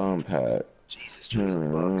smoke Cum Pat. Jesus, Drew's a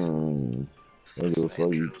buck. What the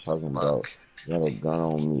fuck you Drew's a talking buck. about? You got a gun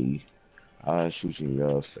on me. I shoot you in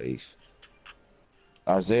your face.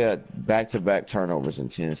 Isaiah, back-to-back turnovers in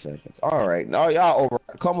 10 seconds. All right. No, y'all over.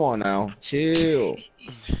 Come on now. Chill.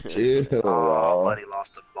 Chill. Oh, y'all. Buddy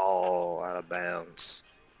lost the ball out of bounds.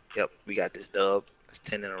 Yep, we got this dub. That's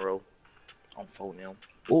 10 in a row. I'm folding him.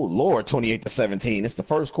 Oh, Lord, 28-17. It's the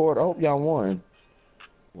first quarter. I hope y'all won.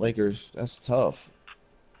 Lakers, that's tough.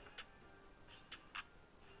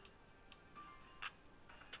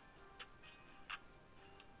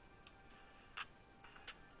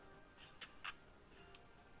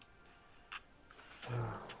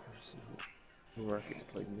 Rockets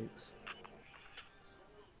play Knicks.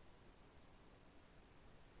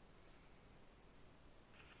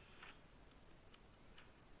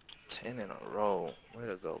 10 in a row. Way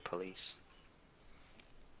to go, police.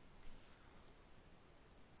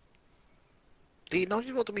 D, don't you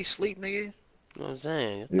supposed to be asleep, nigga? You know what I'm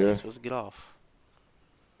saying? Yeah. You're supposed to get off.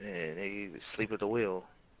 Yeah, nigga, you sleep at the wheel.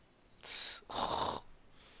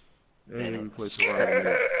 And we play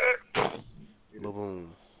Toronto Knicks.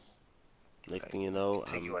 Boom. Next thing you know,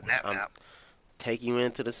 Take you a nap I'm nap. take you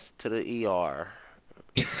into the ER.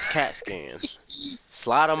 CAT scan.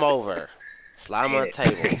 Slide them over. Slide them on the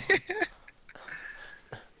table.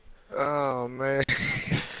 Oh, man.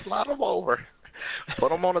 Slide them over. Put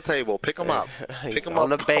them on the table. Pick them up. He's Pick 'em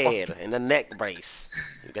on up. the bed in the neck brace.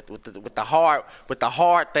 You got with the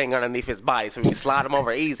hard thing underneath his body, so we can slide him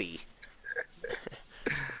over easy.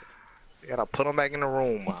 You gotta put them back in the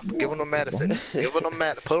room. Give them the medicine. Give them the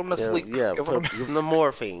medicine. Put them to sleep. Yeah, Give give him the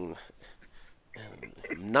morphine.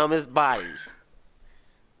 Numb his body.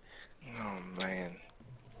 Oh, man.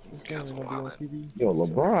 What's going on on TV? Yo,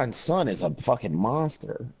 LeBron's son is a fucking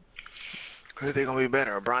monster. Who do you think gonna be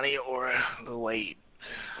better, Bronny or Lil Wade?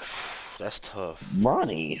 That's tough.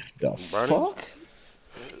 Bronny, the Bronny? fuck?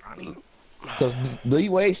 Bronny. Because Lee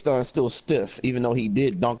Wade's son is still stiff, even though he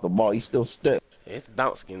did dunk the ball. He's still stiff. His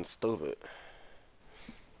bounce getting stupid.